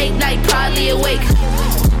 Late night probably awake.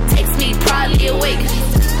 Text me probably awake.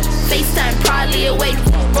 FaceTime probably awake.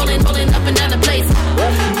 Rolling up another place.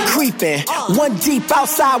 Creeping, one deep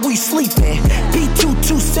outside, we sleeping.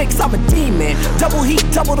 B226, I'm a demon. Double heat,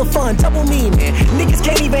 double the fun, double meaning. Niggas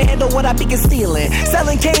can't even handle what I be stealing.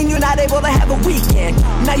 Selling cane, you're not able to have a weekend.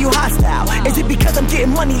 Now you hostile. Is it because I'm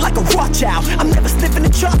getting money like a raw child? I'm never sniffing the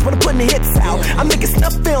charts, but I'm putting the hits out. I'm making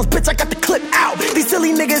snuff films, bitch, I got the clip out. These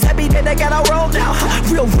silly niggas happy that they got our roll now.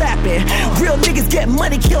 Real rapping, real niggas get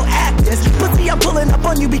money, kill actors. Pussy, I'm pulling up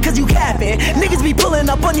on you because you capping. Niggas be pulling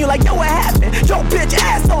up on you like, yo, what happened? Yo, bitch,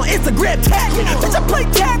 ass on Instagram tagging. Bitch, I play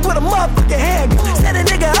tag with a motherfucking handgun. Set a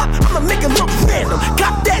nigga up, I'ma make it look random.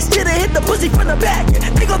 Cop that shit and hit the pussy from the back.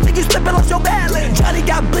 They gon' think you slipping off your balance. Johnny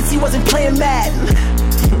got blitz, he wasn't playing Madden.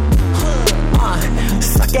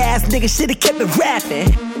 Suck ass nigga should've kept it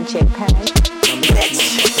rapping. Bitch.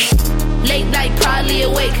 Late night probably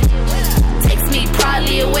awake. Text me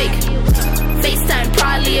probably awake. FaceTime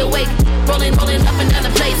probably awake. Rolling up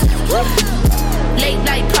another place. Late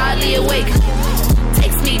night probably awake.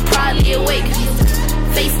 Text me probably awake.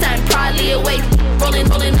 FaceTime probably awake.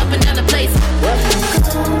 Rolling up another place.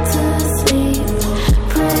 Go to sleep,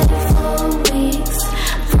 pray for weeks.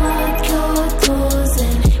 Plug your doors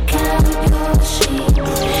and count your sheep.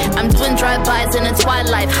 I'm doing drive-bys in the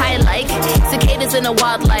twilight, high like cicadas in the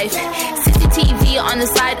wildlife. CCTV on the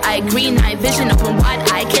side eye, green night vision open wide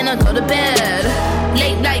eye. Cannot go to bed.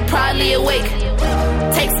 Late night probably awake.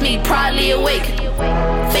 Text me probably awake.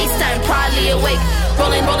 FaceTime probably awake.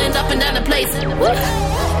 Rolling up another place.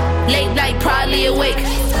 Late night probably awake.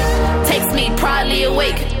 Text me probably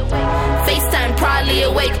awake. FaceTime probably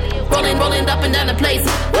awake. Rolling up another place.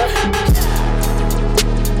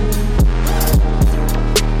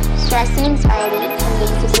 Stress and anxiety can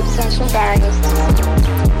lead to substantial barriers to sleep.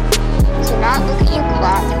 To not look at your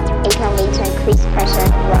clock, it can lead to increased pressure,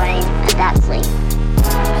 worrying, and bad sleep.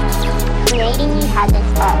 Creating new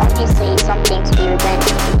habits are obviously something to be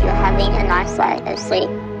regretted if you're having a nice night of sleep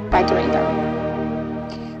by doing them.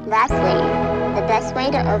 Lastly, the best way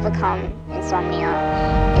to overcome insomnia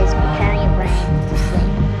is preparing your brain to sleep.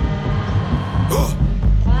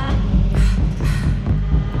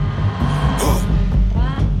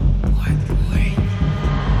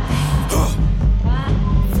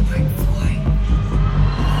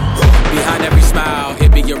 Behind every smile,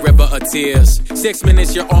 it be a river of tears. 6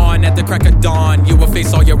 minutes you're on, at the crack of dawn, you will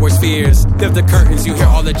face all your worst fears. Lift the curtains, you hear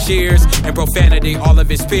all the cheers, and profanity, all of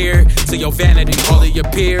it's feared. To your vanity, all of your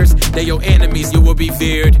peers, they're your enemies, you will be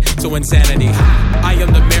veered to insanity. I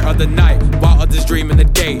am the mayor of the night, while others dream in the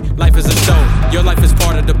day. Life is a show, your life is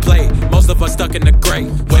part of the play. Most of us stuck in the gray.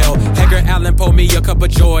 Well, Edgar Allan pour me a cup of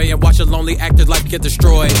joy, and watch a lonely actor's life get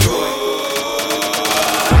destroyed.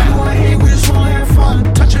 We just wanna have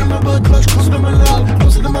fun. Touching my blood clutch, closer to my love.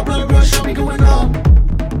 Closer to my blood rush, I'll be going up.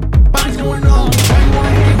 Body's going up.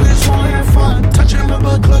 We just wanna have fun. Touching my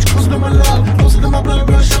blood clutch, closer to my love. Closer to my blood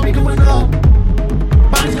rush, I'll be going up.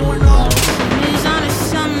 Body's going up. It's on a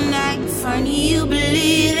summer night. Funny you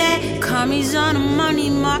believe that. Commies on a money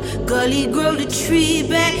mark. Gully grow the tree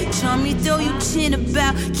back. Chummy throw you chin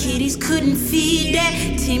about. Kitties couldn't feed that.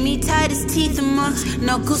 Timmy tied his teeth amongst.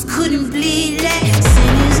 Knuckles couldn't bleed that.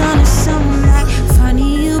 Singers on a summer night.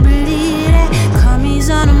 Funny you believe that. Commies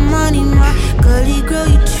on a money mark. Gully grow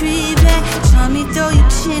your tree back. Chummy throw you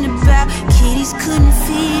chin about. Kitties couldn't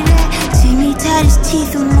feed that. Timmy tied his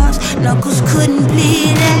teeth amongst. Knuckles couldn't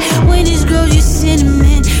bleed that. Winters grows your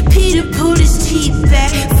cinnamon. Peter pulled his teeth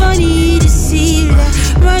back. Funny you deceive that.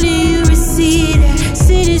 Running you receive that.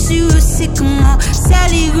 Sinners you a sycamore.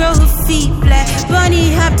 Sally grow her feet black.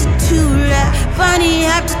 Bunny hopped to 2 lap. Bunny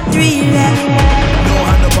hopped to 3 lap. No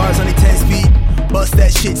handlebars, only 10 speed. Bust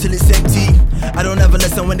that shit till it's empty. I don't ever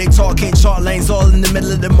listen when they talking. Chart lanes all in the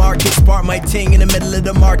middle of the market. Spark my ting in the middle of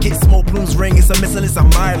the market. Smoke plumes ring, it's a missile, it's a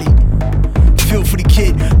Miley. Feel for the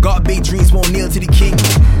kid, got big dreams, won't kneel to the king.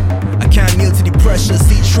 I can't kneel to the pressure.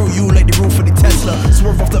 See through you like the roof of the Tesla.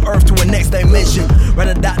 Swerve off the earth to a next dimension.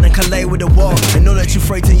 Rather that than collide with the wall. I know that you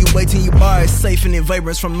frightened, you waiting, you bar. It's safe in the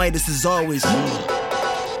vibrance from Midas as always.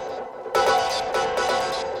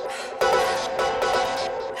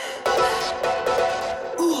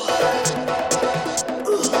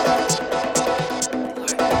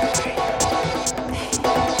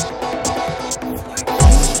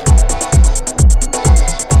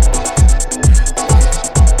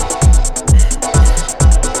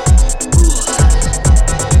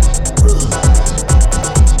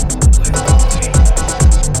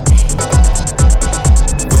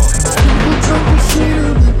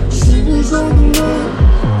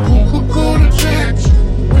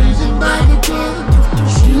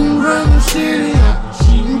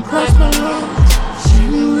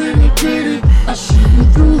 I see you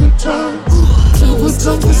through the times. Troubles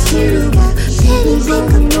of the city, cities of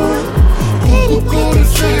the north. People call the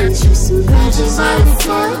fans, roses out of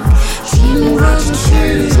flight. See the rising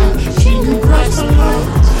shades, see the cross the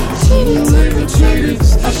lights. See the living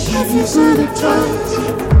shades, I see you through the times.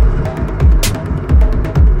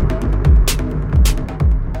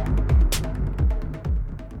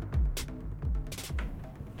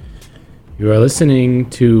 You are listening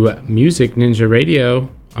to Music Ninja Radio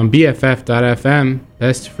on BFF.FM,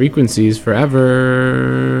 best frequencies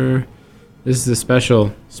forever. This is a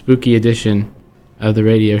special spooky edition of the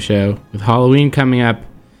radio show with Halloween coming up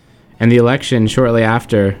and the election shortly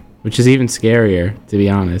after, which is even scarier, to be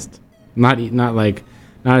honest. Not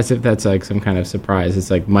as if that's like some kind of surprise. It's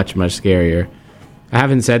like much, much scarier. I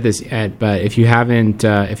haven't said this yet, but if you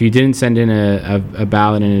didn't send in a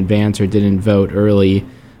ballot in advance or didn't vote early,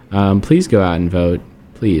 please go out and vote.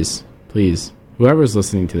 Please. Whoever's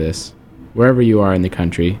listening to this, wherever you are in the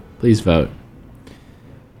country, please vote.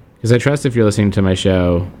 Because I trust if you're listening to my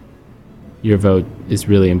show, your vote is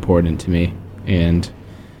really important to me and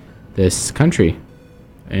this country.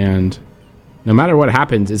 And no matter what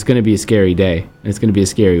happens, it's going to be a scary day. And it's going to be a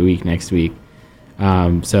scary week next week.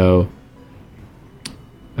 So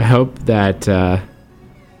I hope that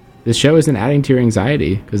this show isn't adding to your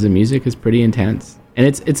anxiety, because the music is pretty intense. And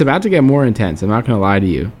it's about to get more intense. I'm not going to lie to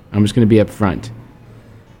you. I'm just going to be up front.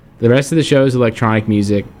 The rest of the show is electronic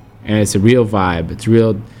music, and it's a real vibe. It's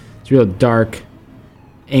real dark,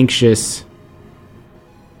 anxious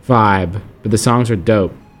vibe. But the songs are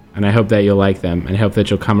dope, and I hope that you'll like them, and I hope that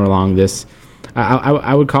you'll come along this.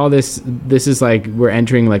 I would call this is like we're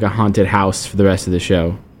entering like a haunted house for the rest of the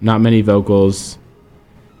show. Not many vocals.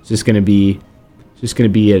 It's just going to be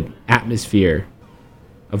an atmosphere,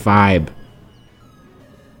 a vibe.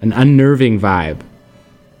 An unnerving vibe.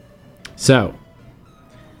 So,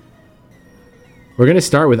 we're going to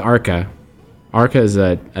start with Arca. Arca is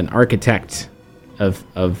an architect of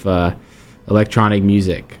electronic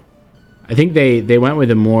music. I think they went with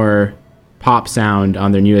a more pop sound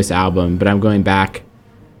on their newest album, but I'm going back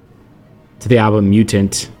to the album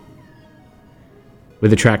Mutant with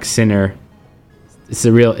the track Sinner. It's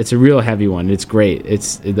a real heavy one. It's great.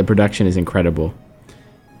 The production is incredible.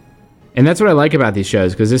 And that's what I like about these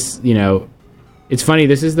shows, because this, it's funny.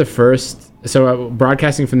 This is the first. So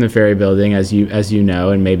broadcasting from the Ferry Building, as you know,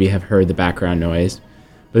 and maybe have heard the background noise.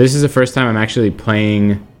 But this is the first time I'm actually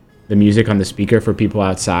playing the music on the speaker for people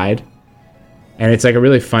outside, and it's like a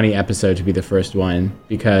really funny episode to be the first one,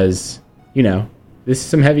 because this is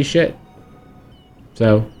some heavy shit.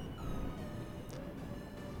 So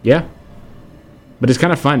yeah. But it's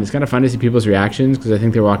kind of fun. It's kind of fun to see people's reactions, because I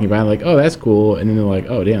think they're walking by and like, oh, that's cool. And then they're like,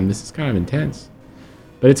 oh, damn, this is kind of intense.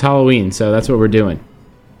 But it's Halloween, so that's what we're doing.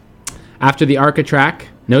 After the Arca track,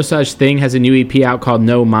 No Such Thing has a new EP out called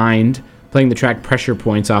No Mind, playing the track Pressure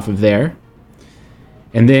Points off of there.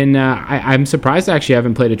 And then I'm surprised I actually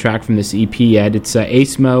haven't played a track from this EP yet. It's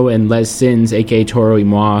Acemo and Les Sins, a.k.a. Toro y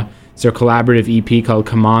Moi. It's their collaborative EP called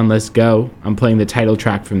Come On, Let's Go. I'm playing the title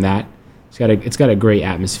track from that. It's got a great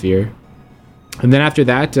atmosphere. And then after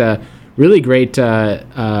that, really great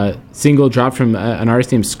single drop from an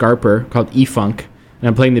artist named Scarper called E-Funk. And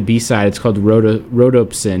I'm playing the B-side. It's called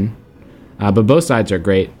Rhodopsin. But both sides are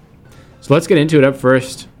great. So let's get into it. Up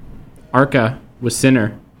first, Arca with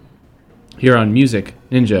Sinner here on Music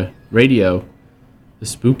Ninja Radio, the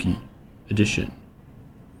spooky edition.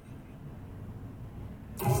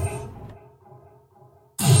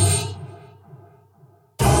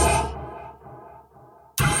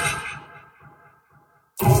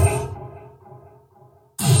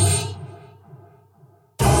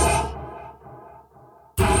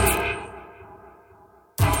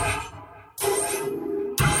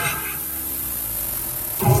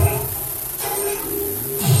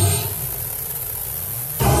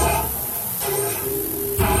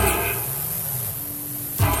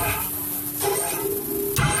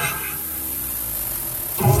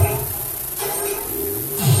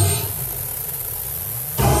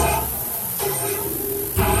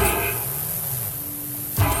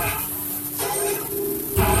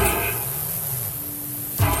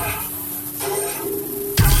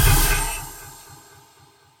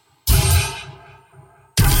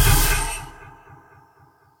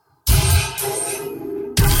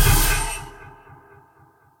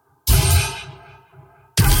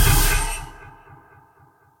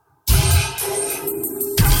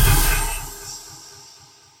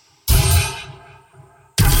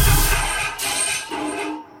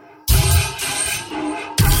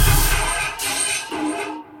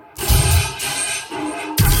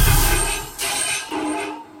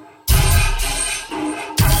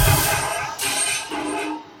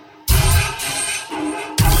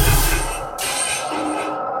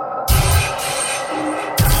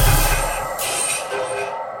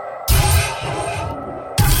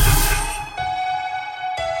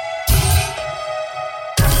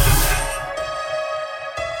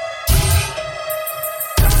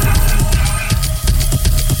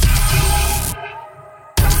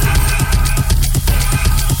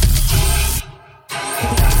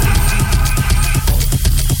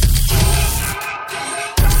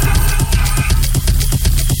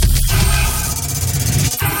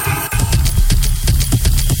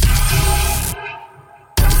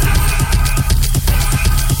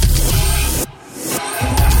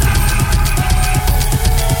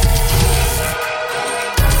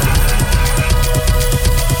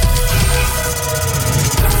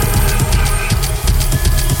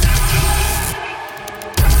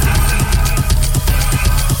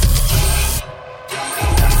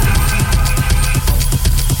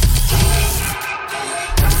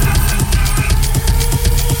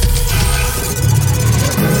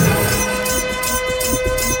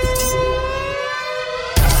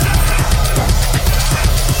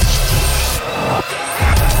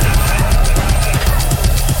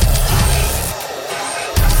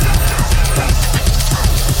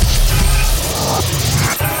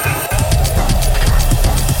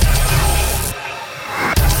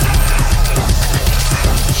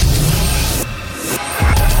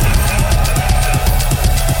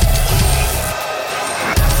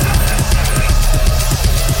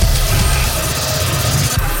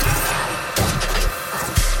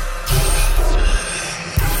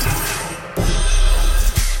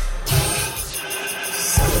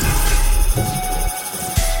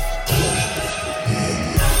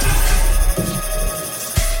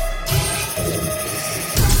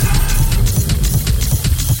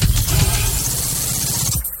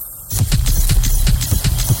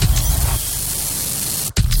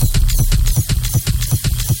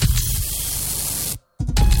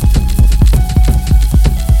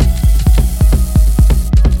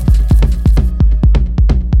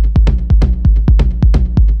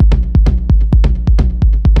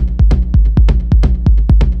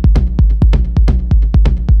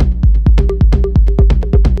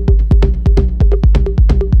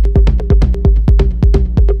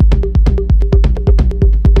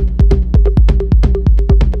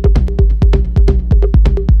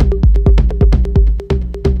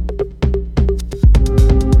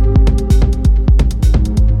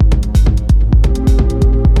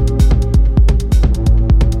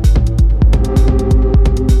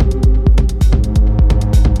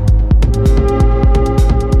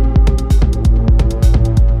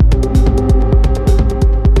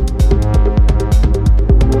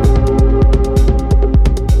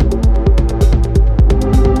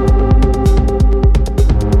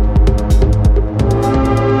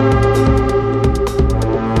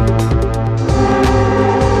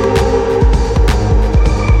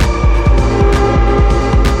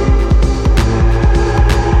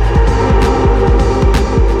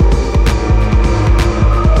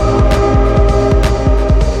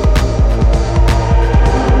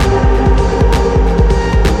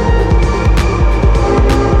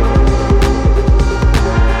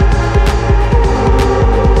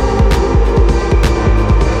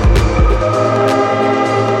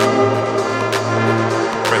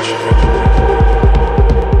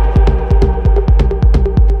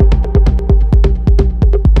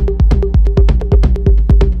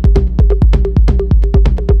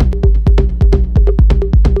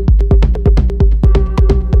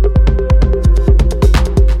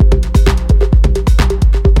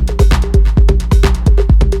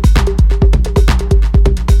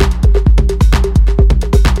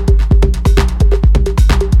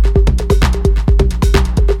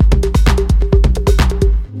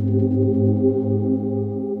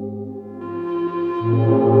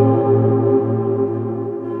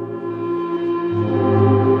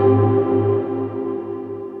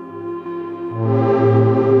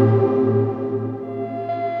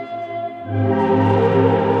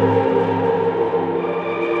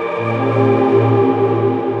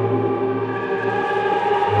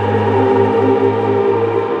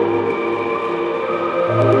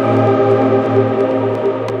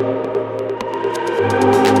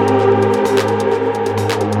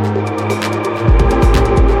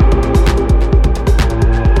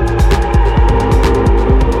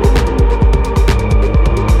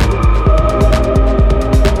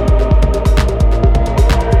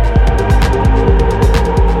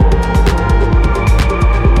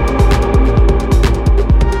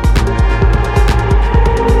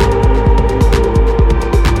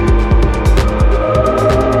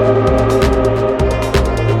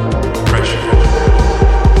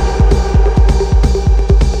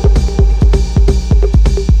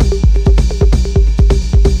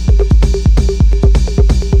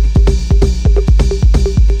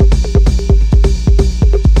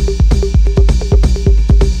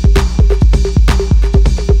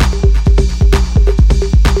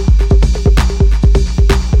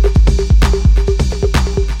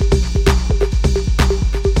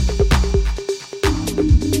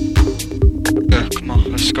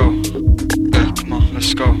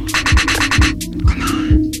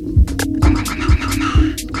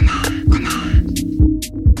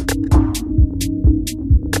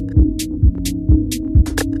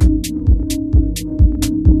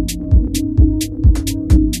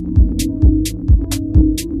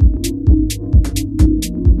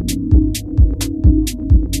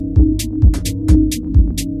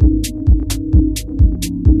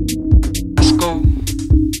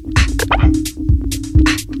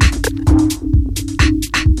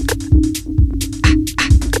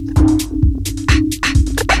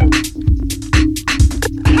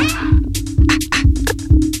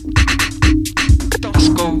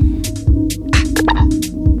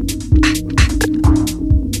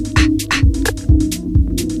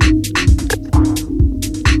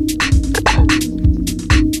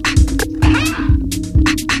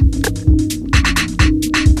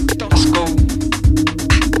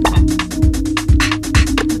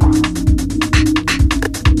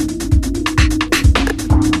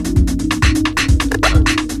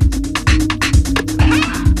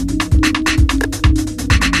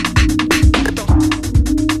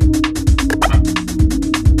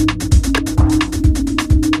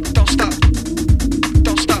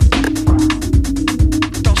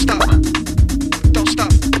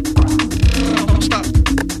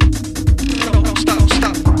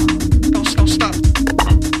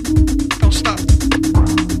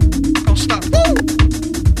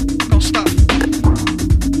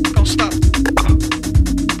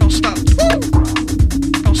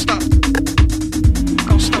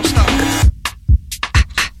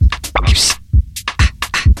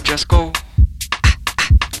 just go.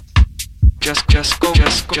 Just go, just go.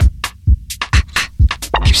 Just go.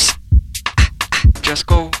 Just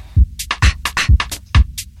go.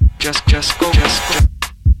 Just go. Just go.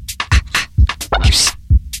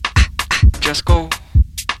 Just go. Just go.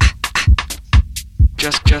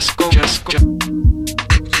 Just go.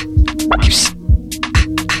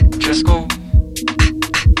 Just go.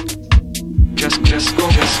 Just go.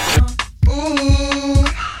 Just go. Ooh.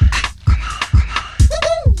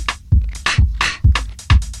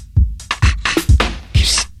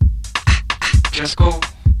 Just go.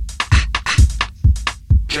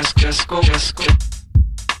 Just go. Just go.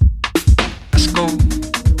 Let's go.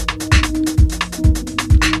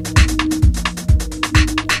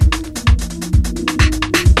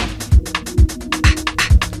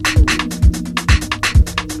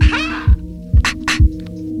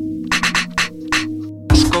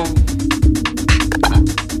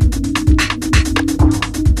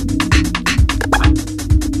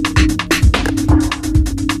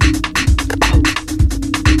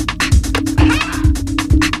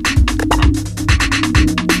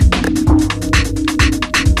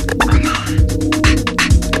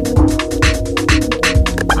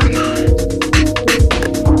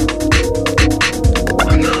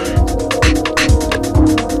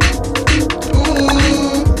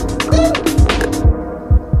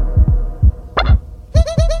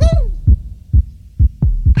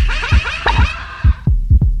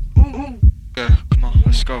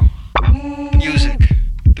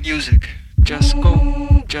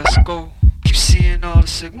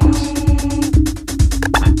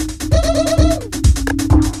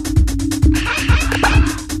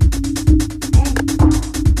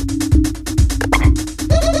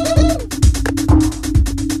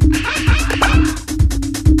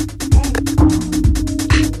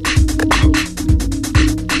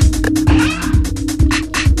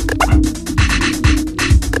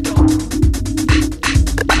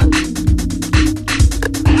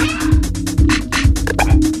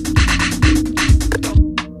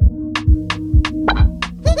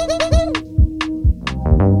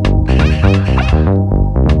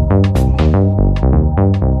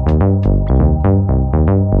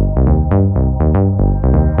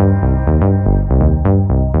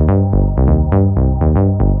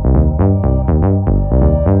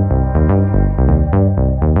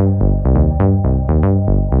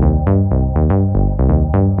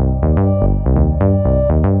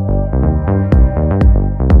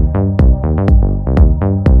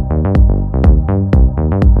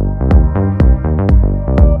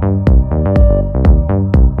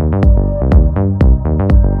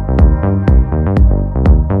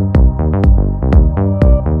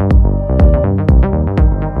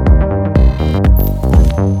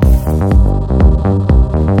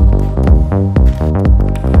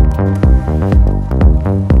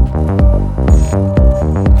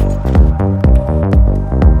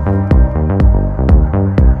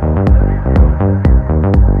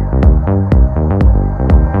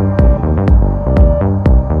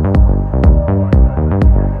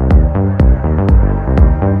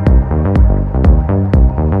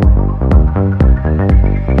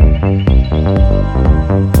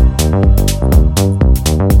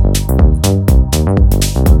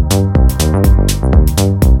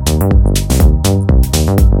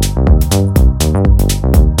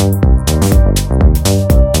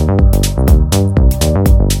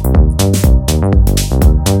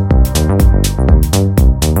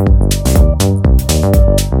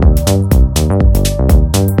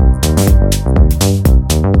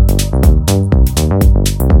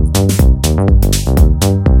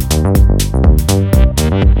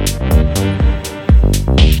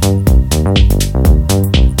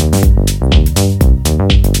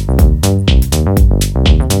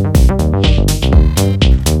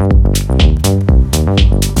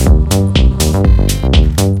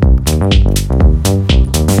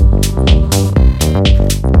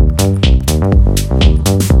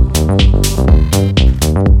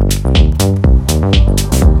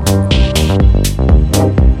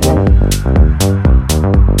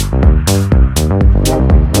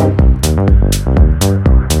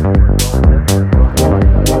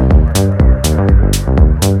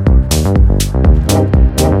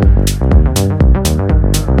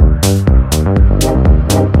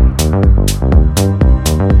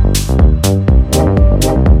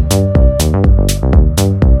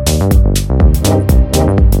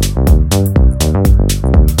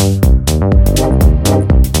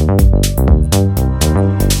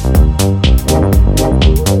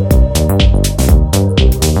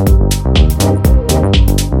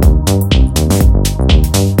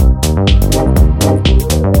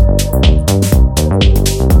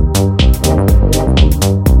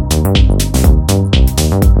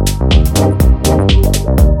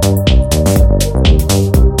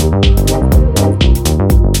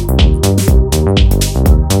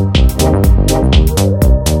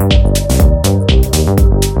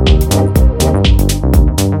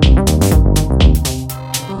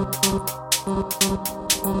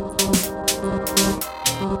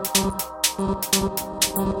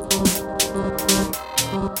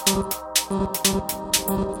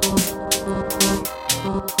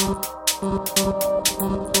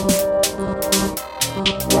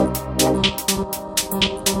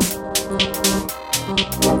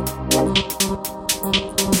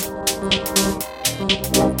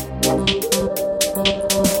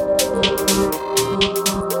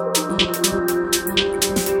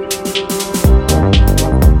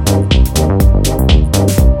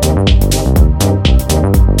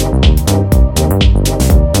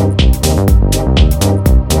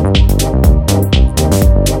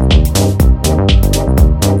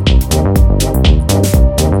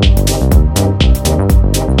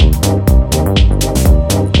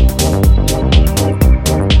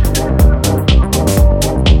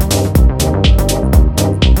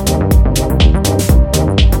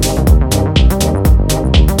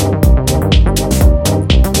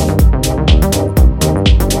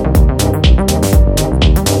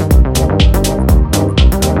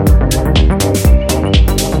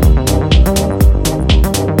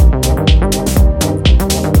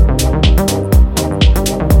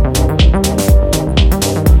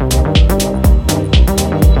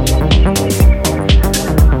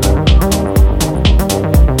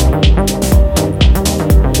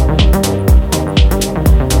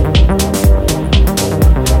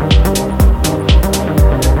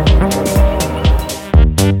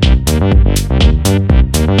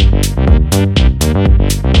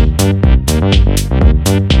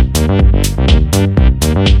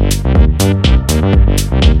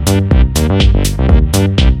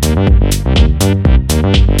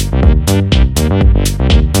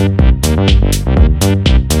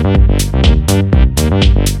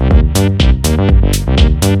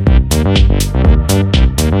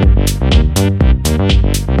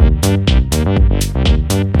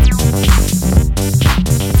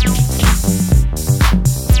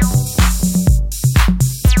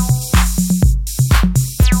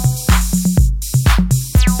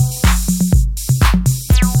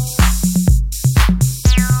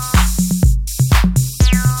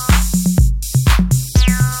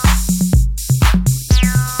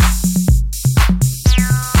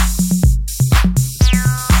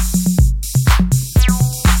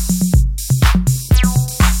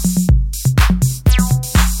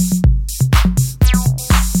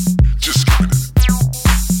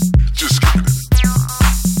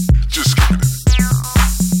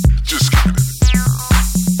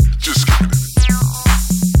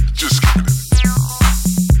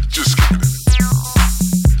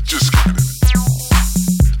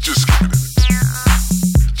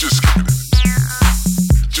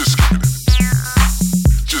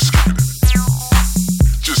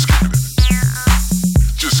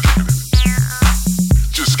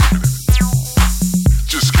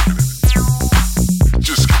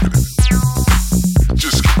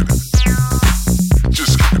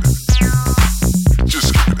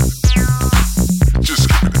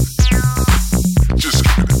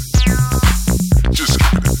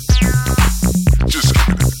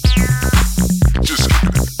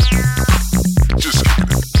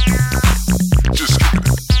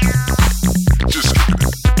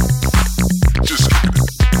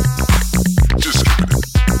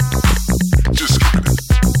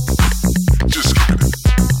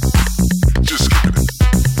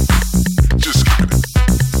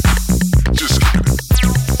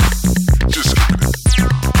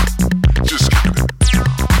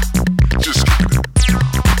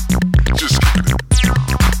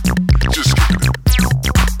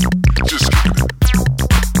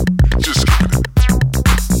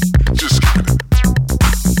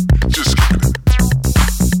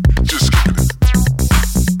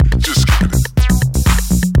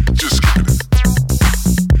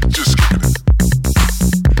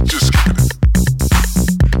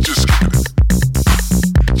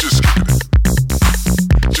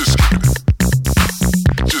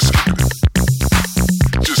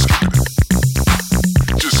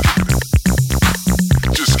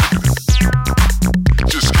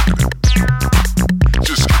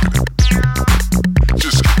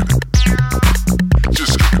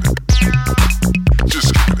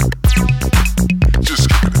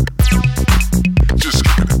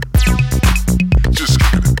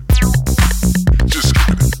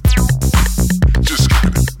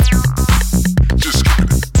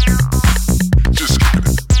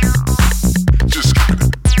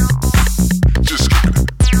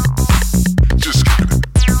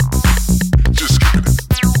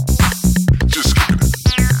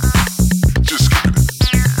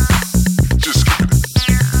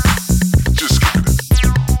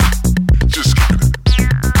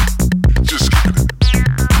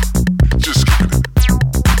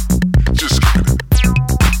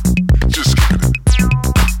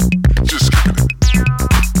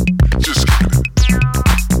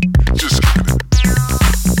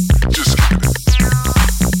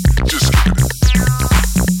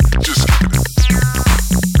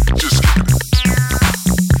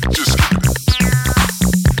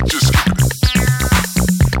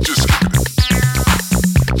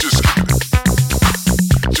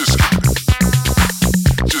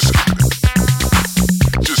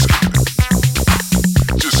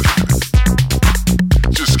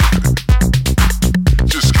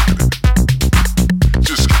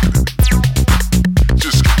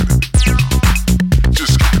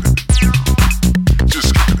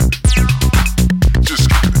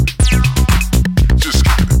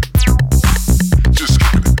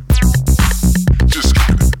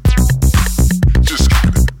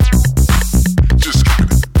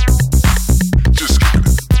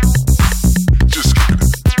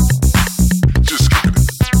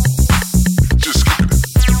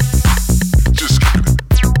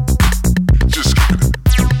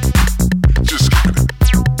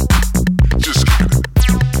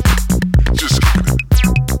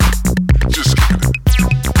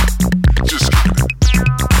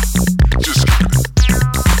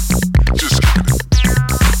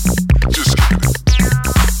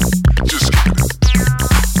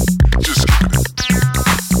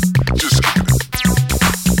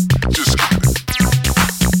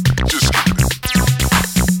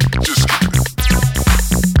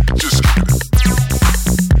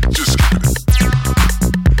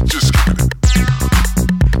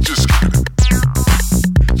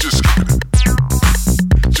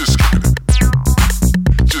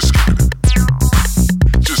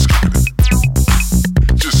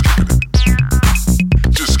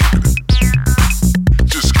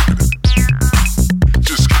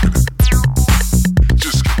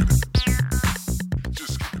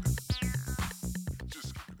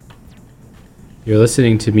 You're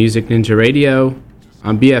listening to Music Ninja Radio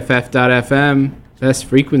on BFF.FM. Best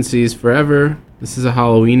frequencies forever. This is a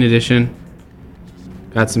Halloween edition.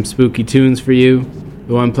 Got some spooky tunes for you.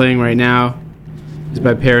 The one playing right now is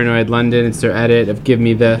by Paranoid London. It's their edit of Give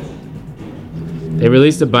Me The... They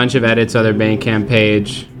released a bunch of edits on their Bandcamp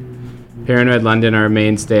page. Paranoid London are a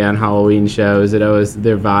mainstay on Halloween shows.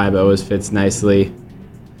 Their vibe always fits nicely.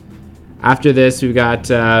 After this, we've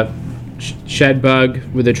got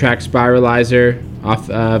Shedbug with the track Spiralizer off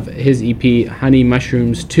of his EP Honey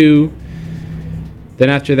Mushrooms 2.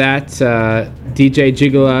 Then after that, DJ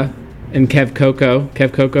Jiggala and Kev Coco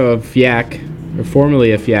of FYAC, or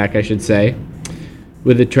formerly of FYAC, I should say,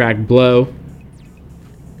 with the track Blow.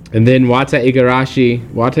 And then Wata Igarashi.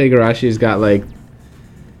 Wata Igarashi's got like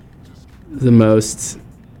the most...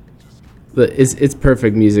 It's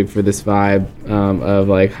perfect music for this vibe of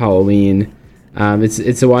like Halloween. It's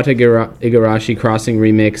a Wata Igarashi crossing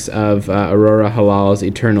remix of Aurora Halal's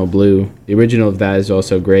Eternal Blue. The original of that is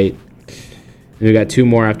also great. And we got two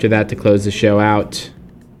more after that to close the show out.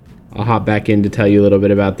 I'll hop back in to tell you a little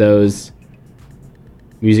bit about those.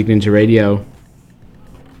 Music Ninja Radio.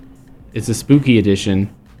 It's a spooky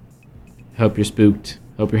edition. Hope you're spooked.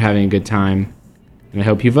 Hope you're having a good time. And I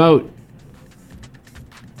hope you vote.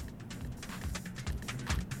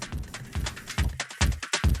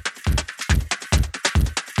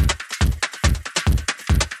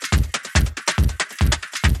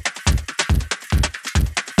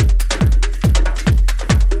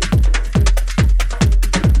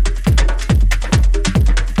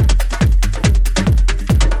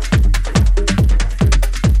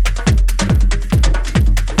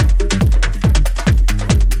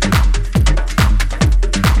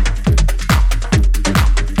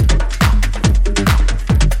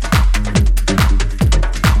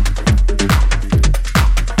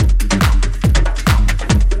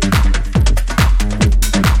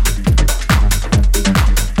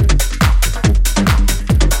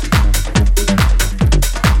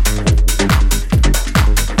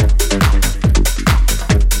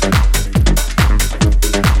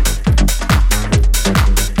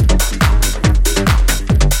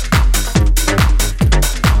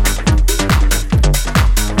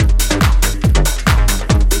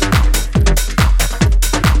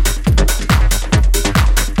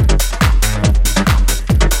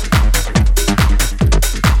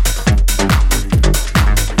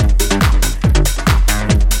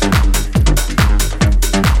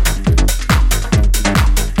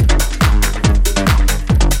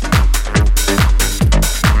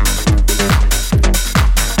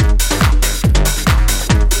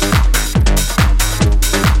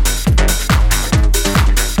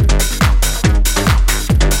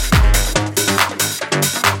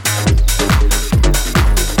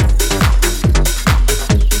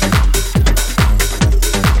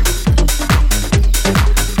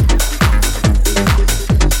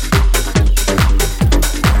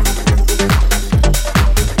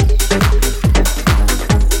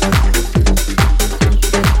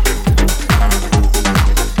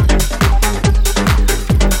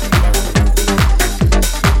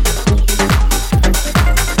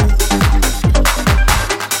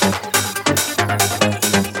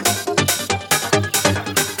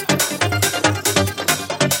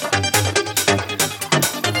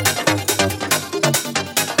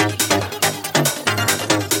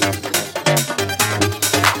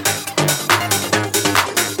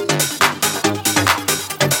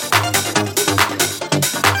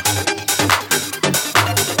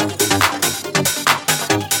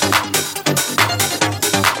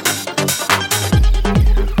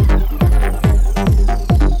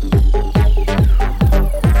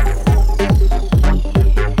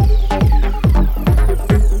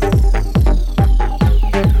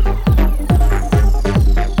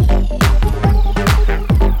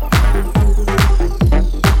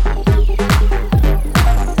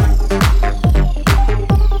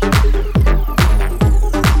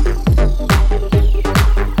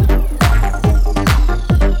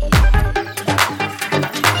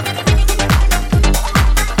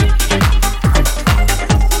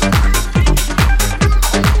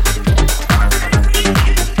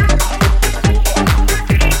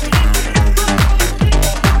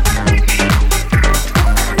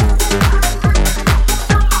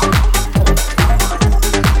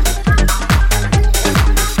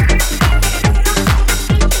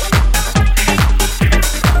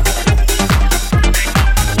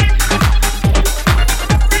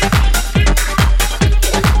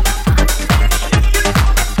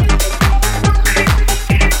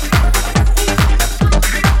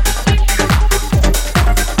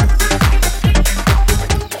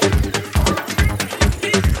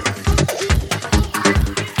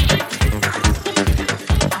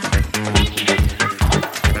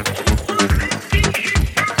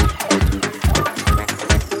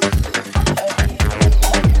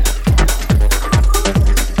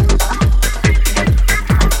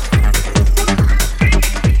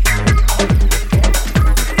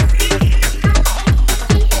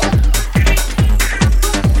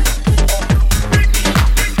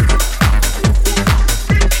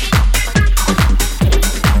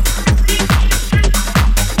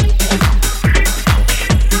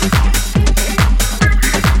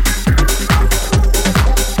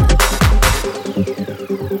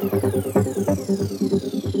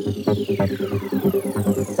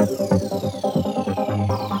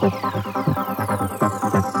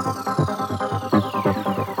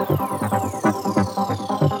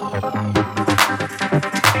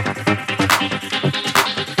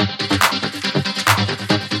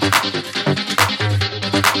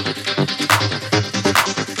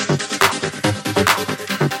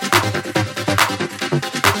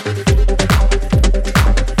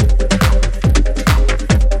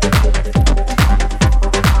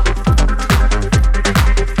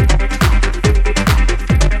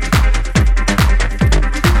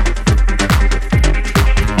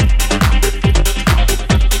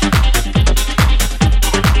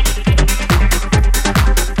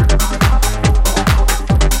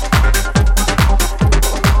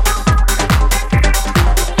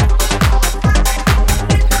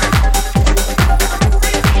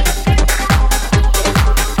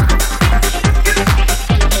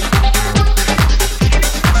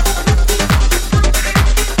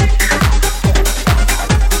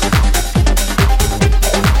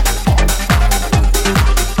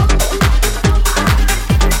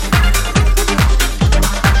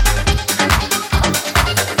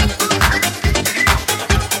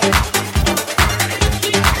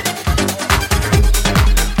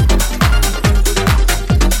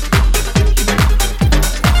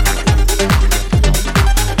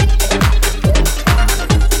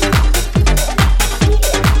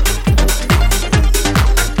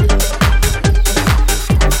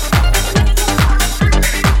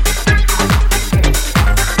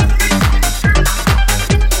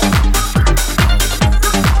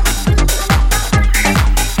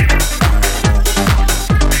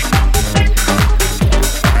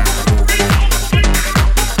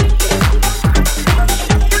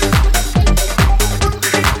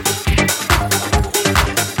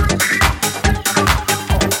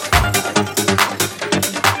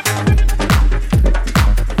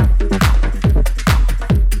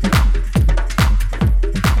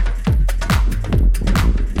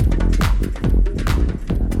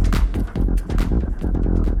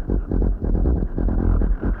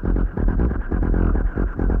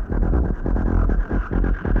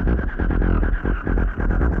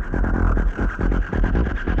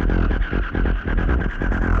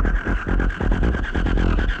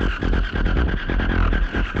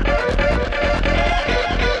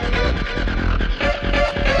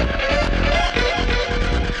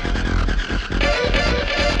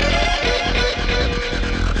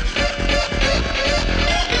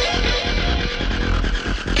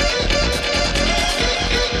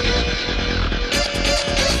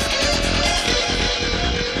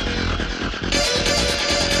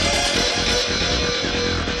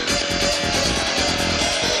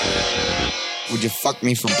 Would you fuck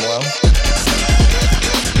me for blow?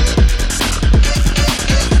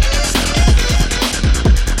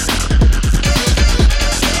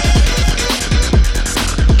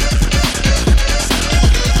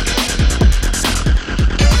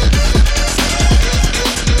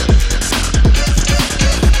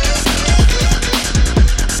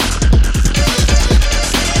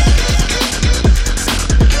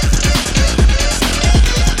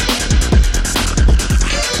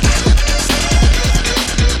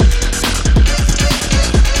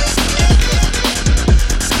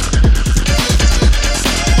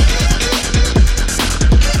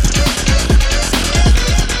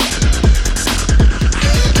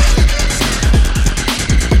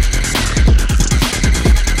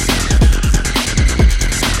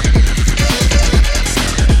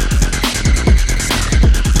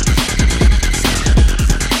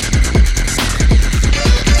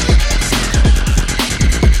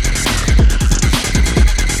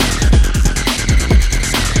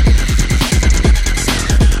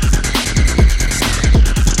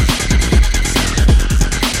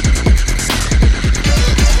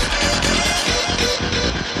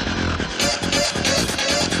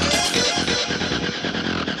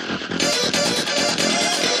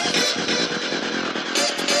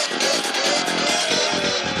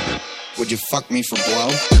 Would you fuck me for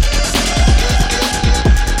blow?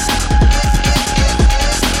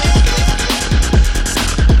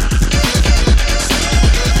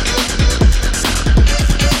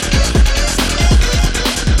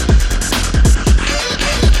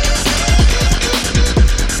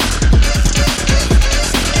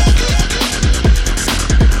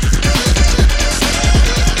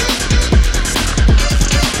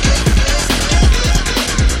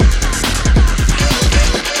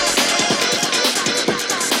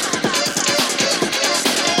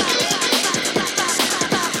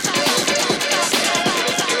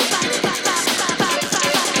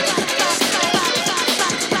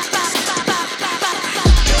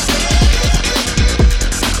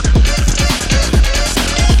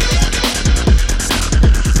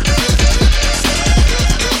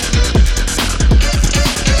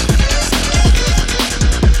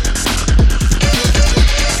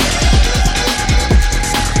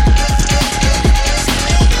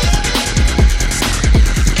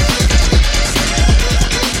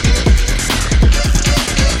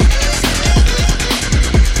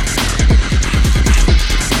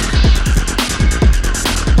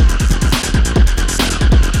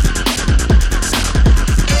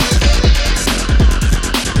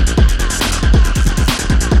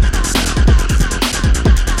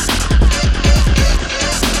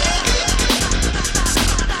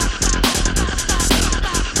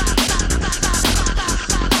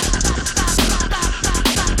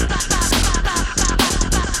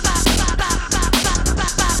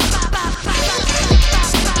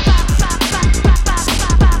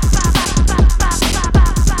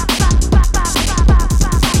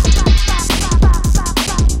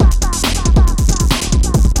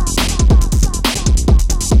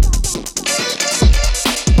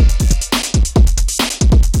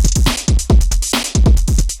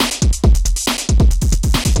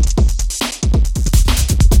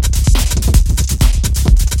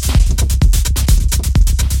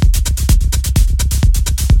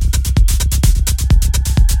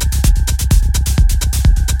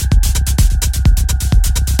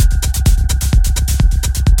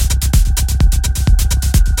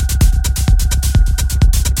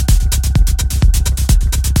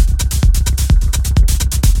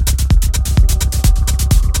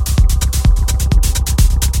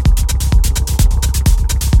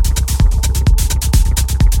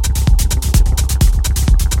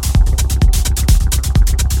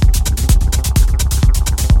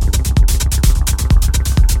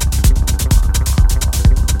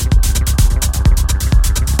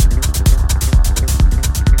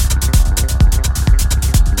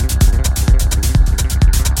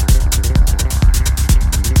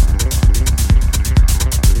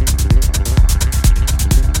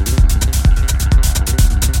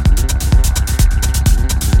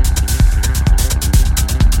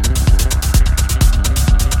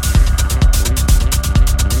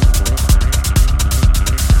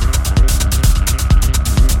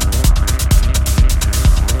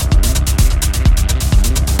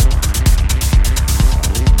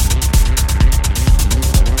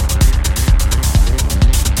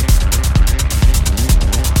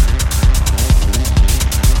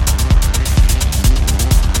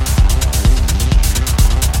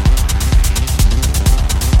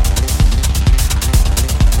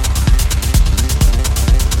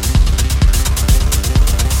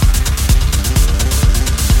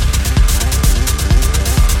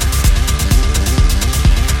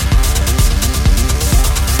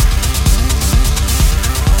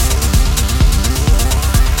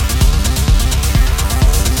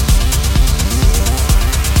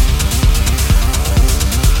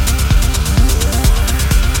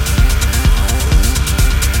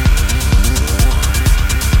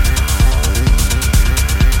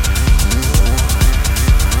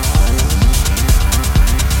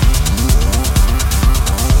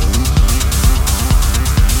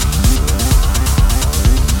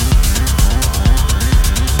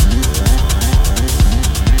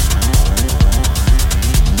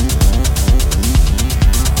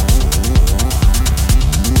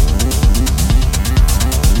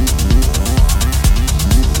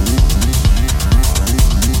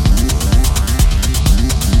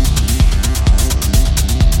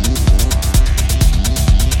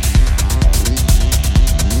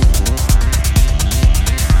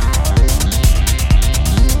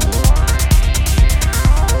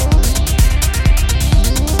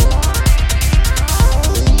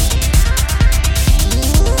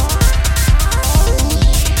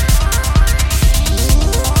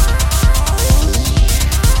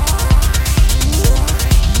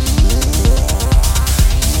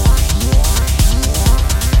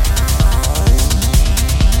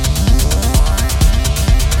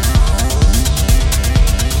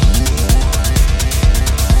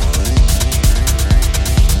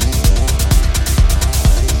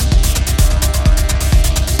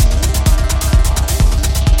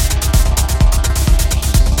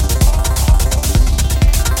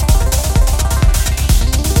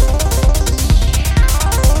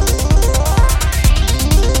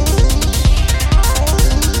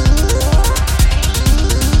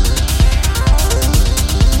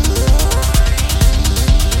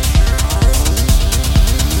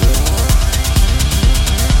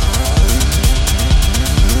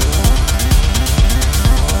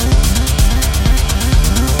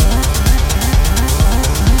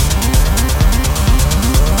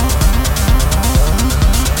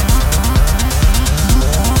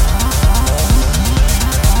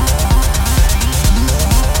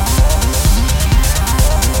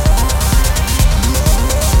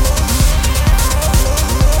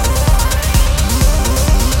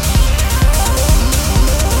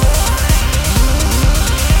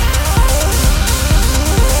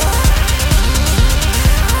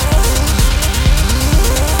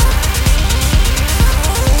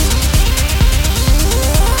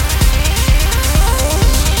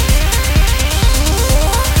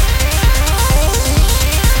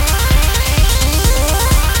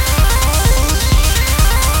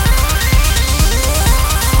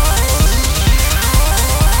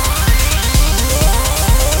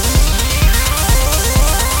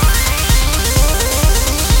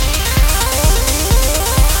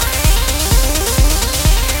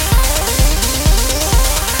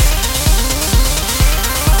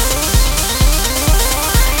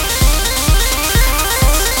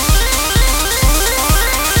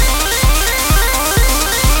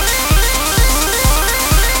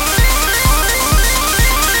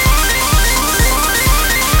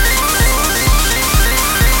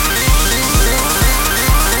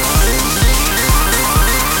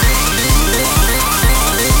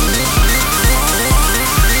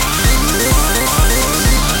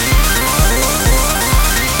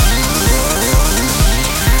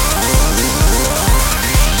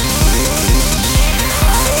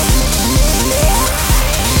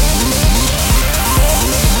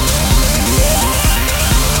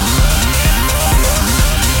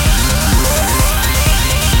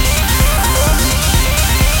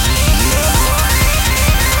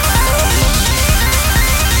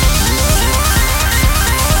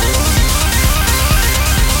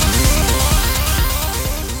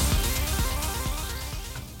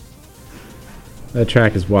 That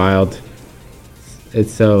track is wild.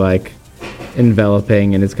 It's so like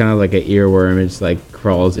enveloping, and it's kind of like an earworm. It just like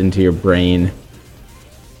crawls into your brain.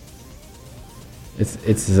 It's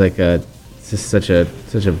just such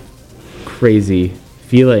a crazy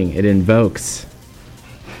feeling it invokes.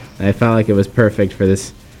 And I felt like it was perfect for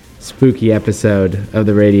this spooky episode of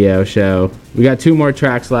the radio show. We got 2 more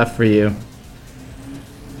tracks left for you.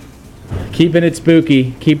 Keeping it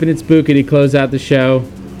spooky to close out the show.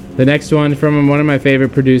 The next one from one of my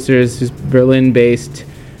favorite producers, who's Berlin-based,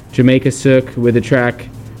 Jamaica Sook, with the track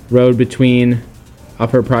Road Between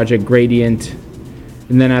off her project Gradient.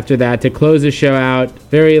 And then after that, to close the show out,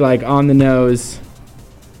 very like on the nose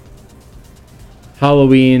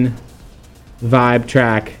Halloween vibe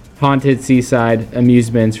track, Haunted Seaside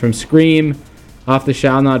Amusements from Scream off the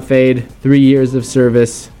Shall Not Fade 3 Years of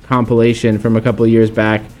Service compilation from a couple of years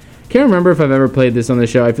back. Can't remember if I've ever played this on the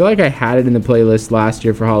show. I feel like I had it in the playlist last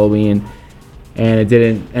year for Halloween, and it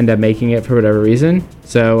didn't end up making it for whatever reason.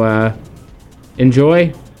 So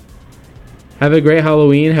enjoy. Have a great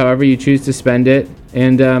Halloween, however you choose to spend it,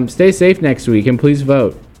 and stay safe next week, and please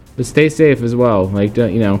vote. But stay safe as well. Like,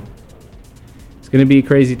 don't, it's gonna be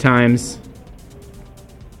crazy times.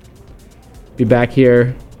 Be back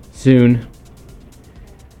here soon.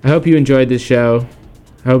 I hope you enjoyed this show.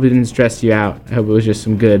 I hope it didn't stress you out. I hope it was just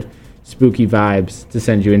some good spooky vibes to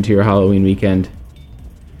send you into your Halloween weekend.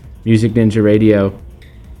 Music Ninja Radio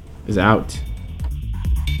is out.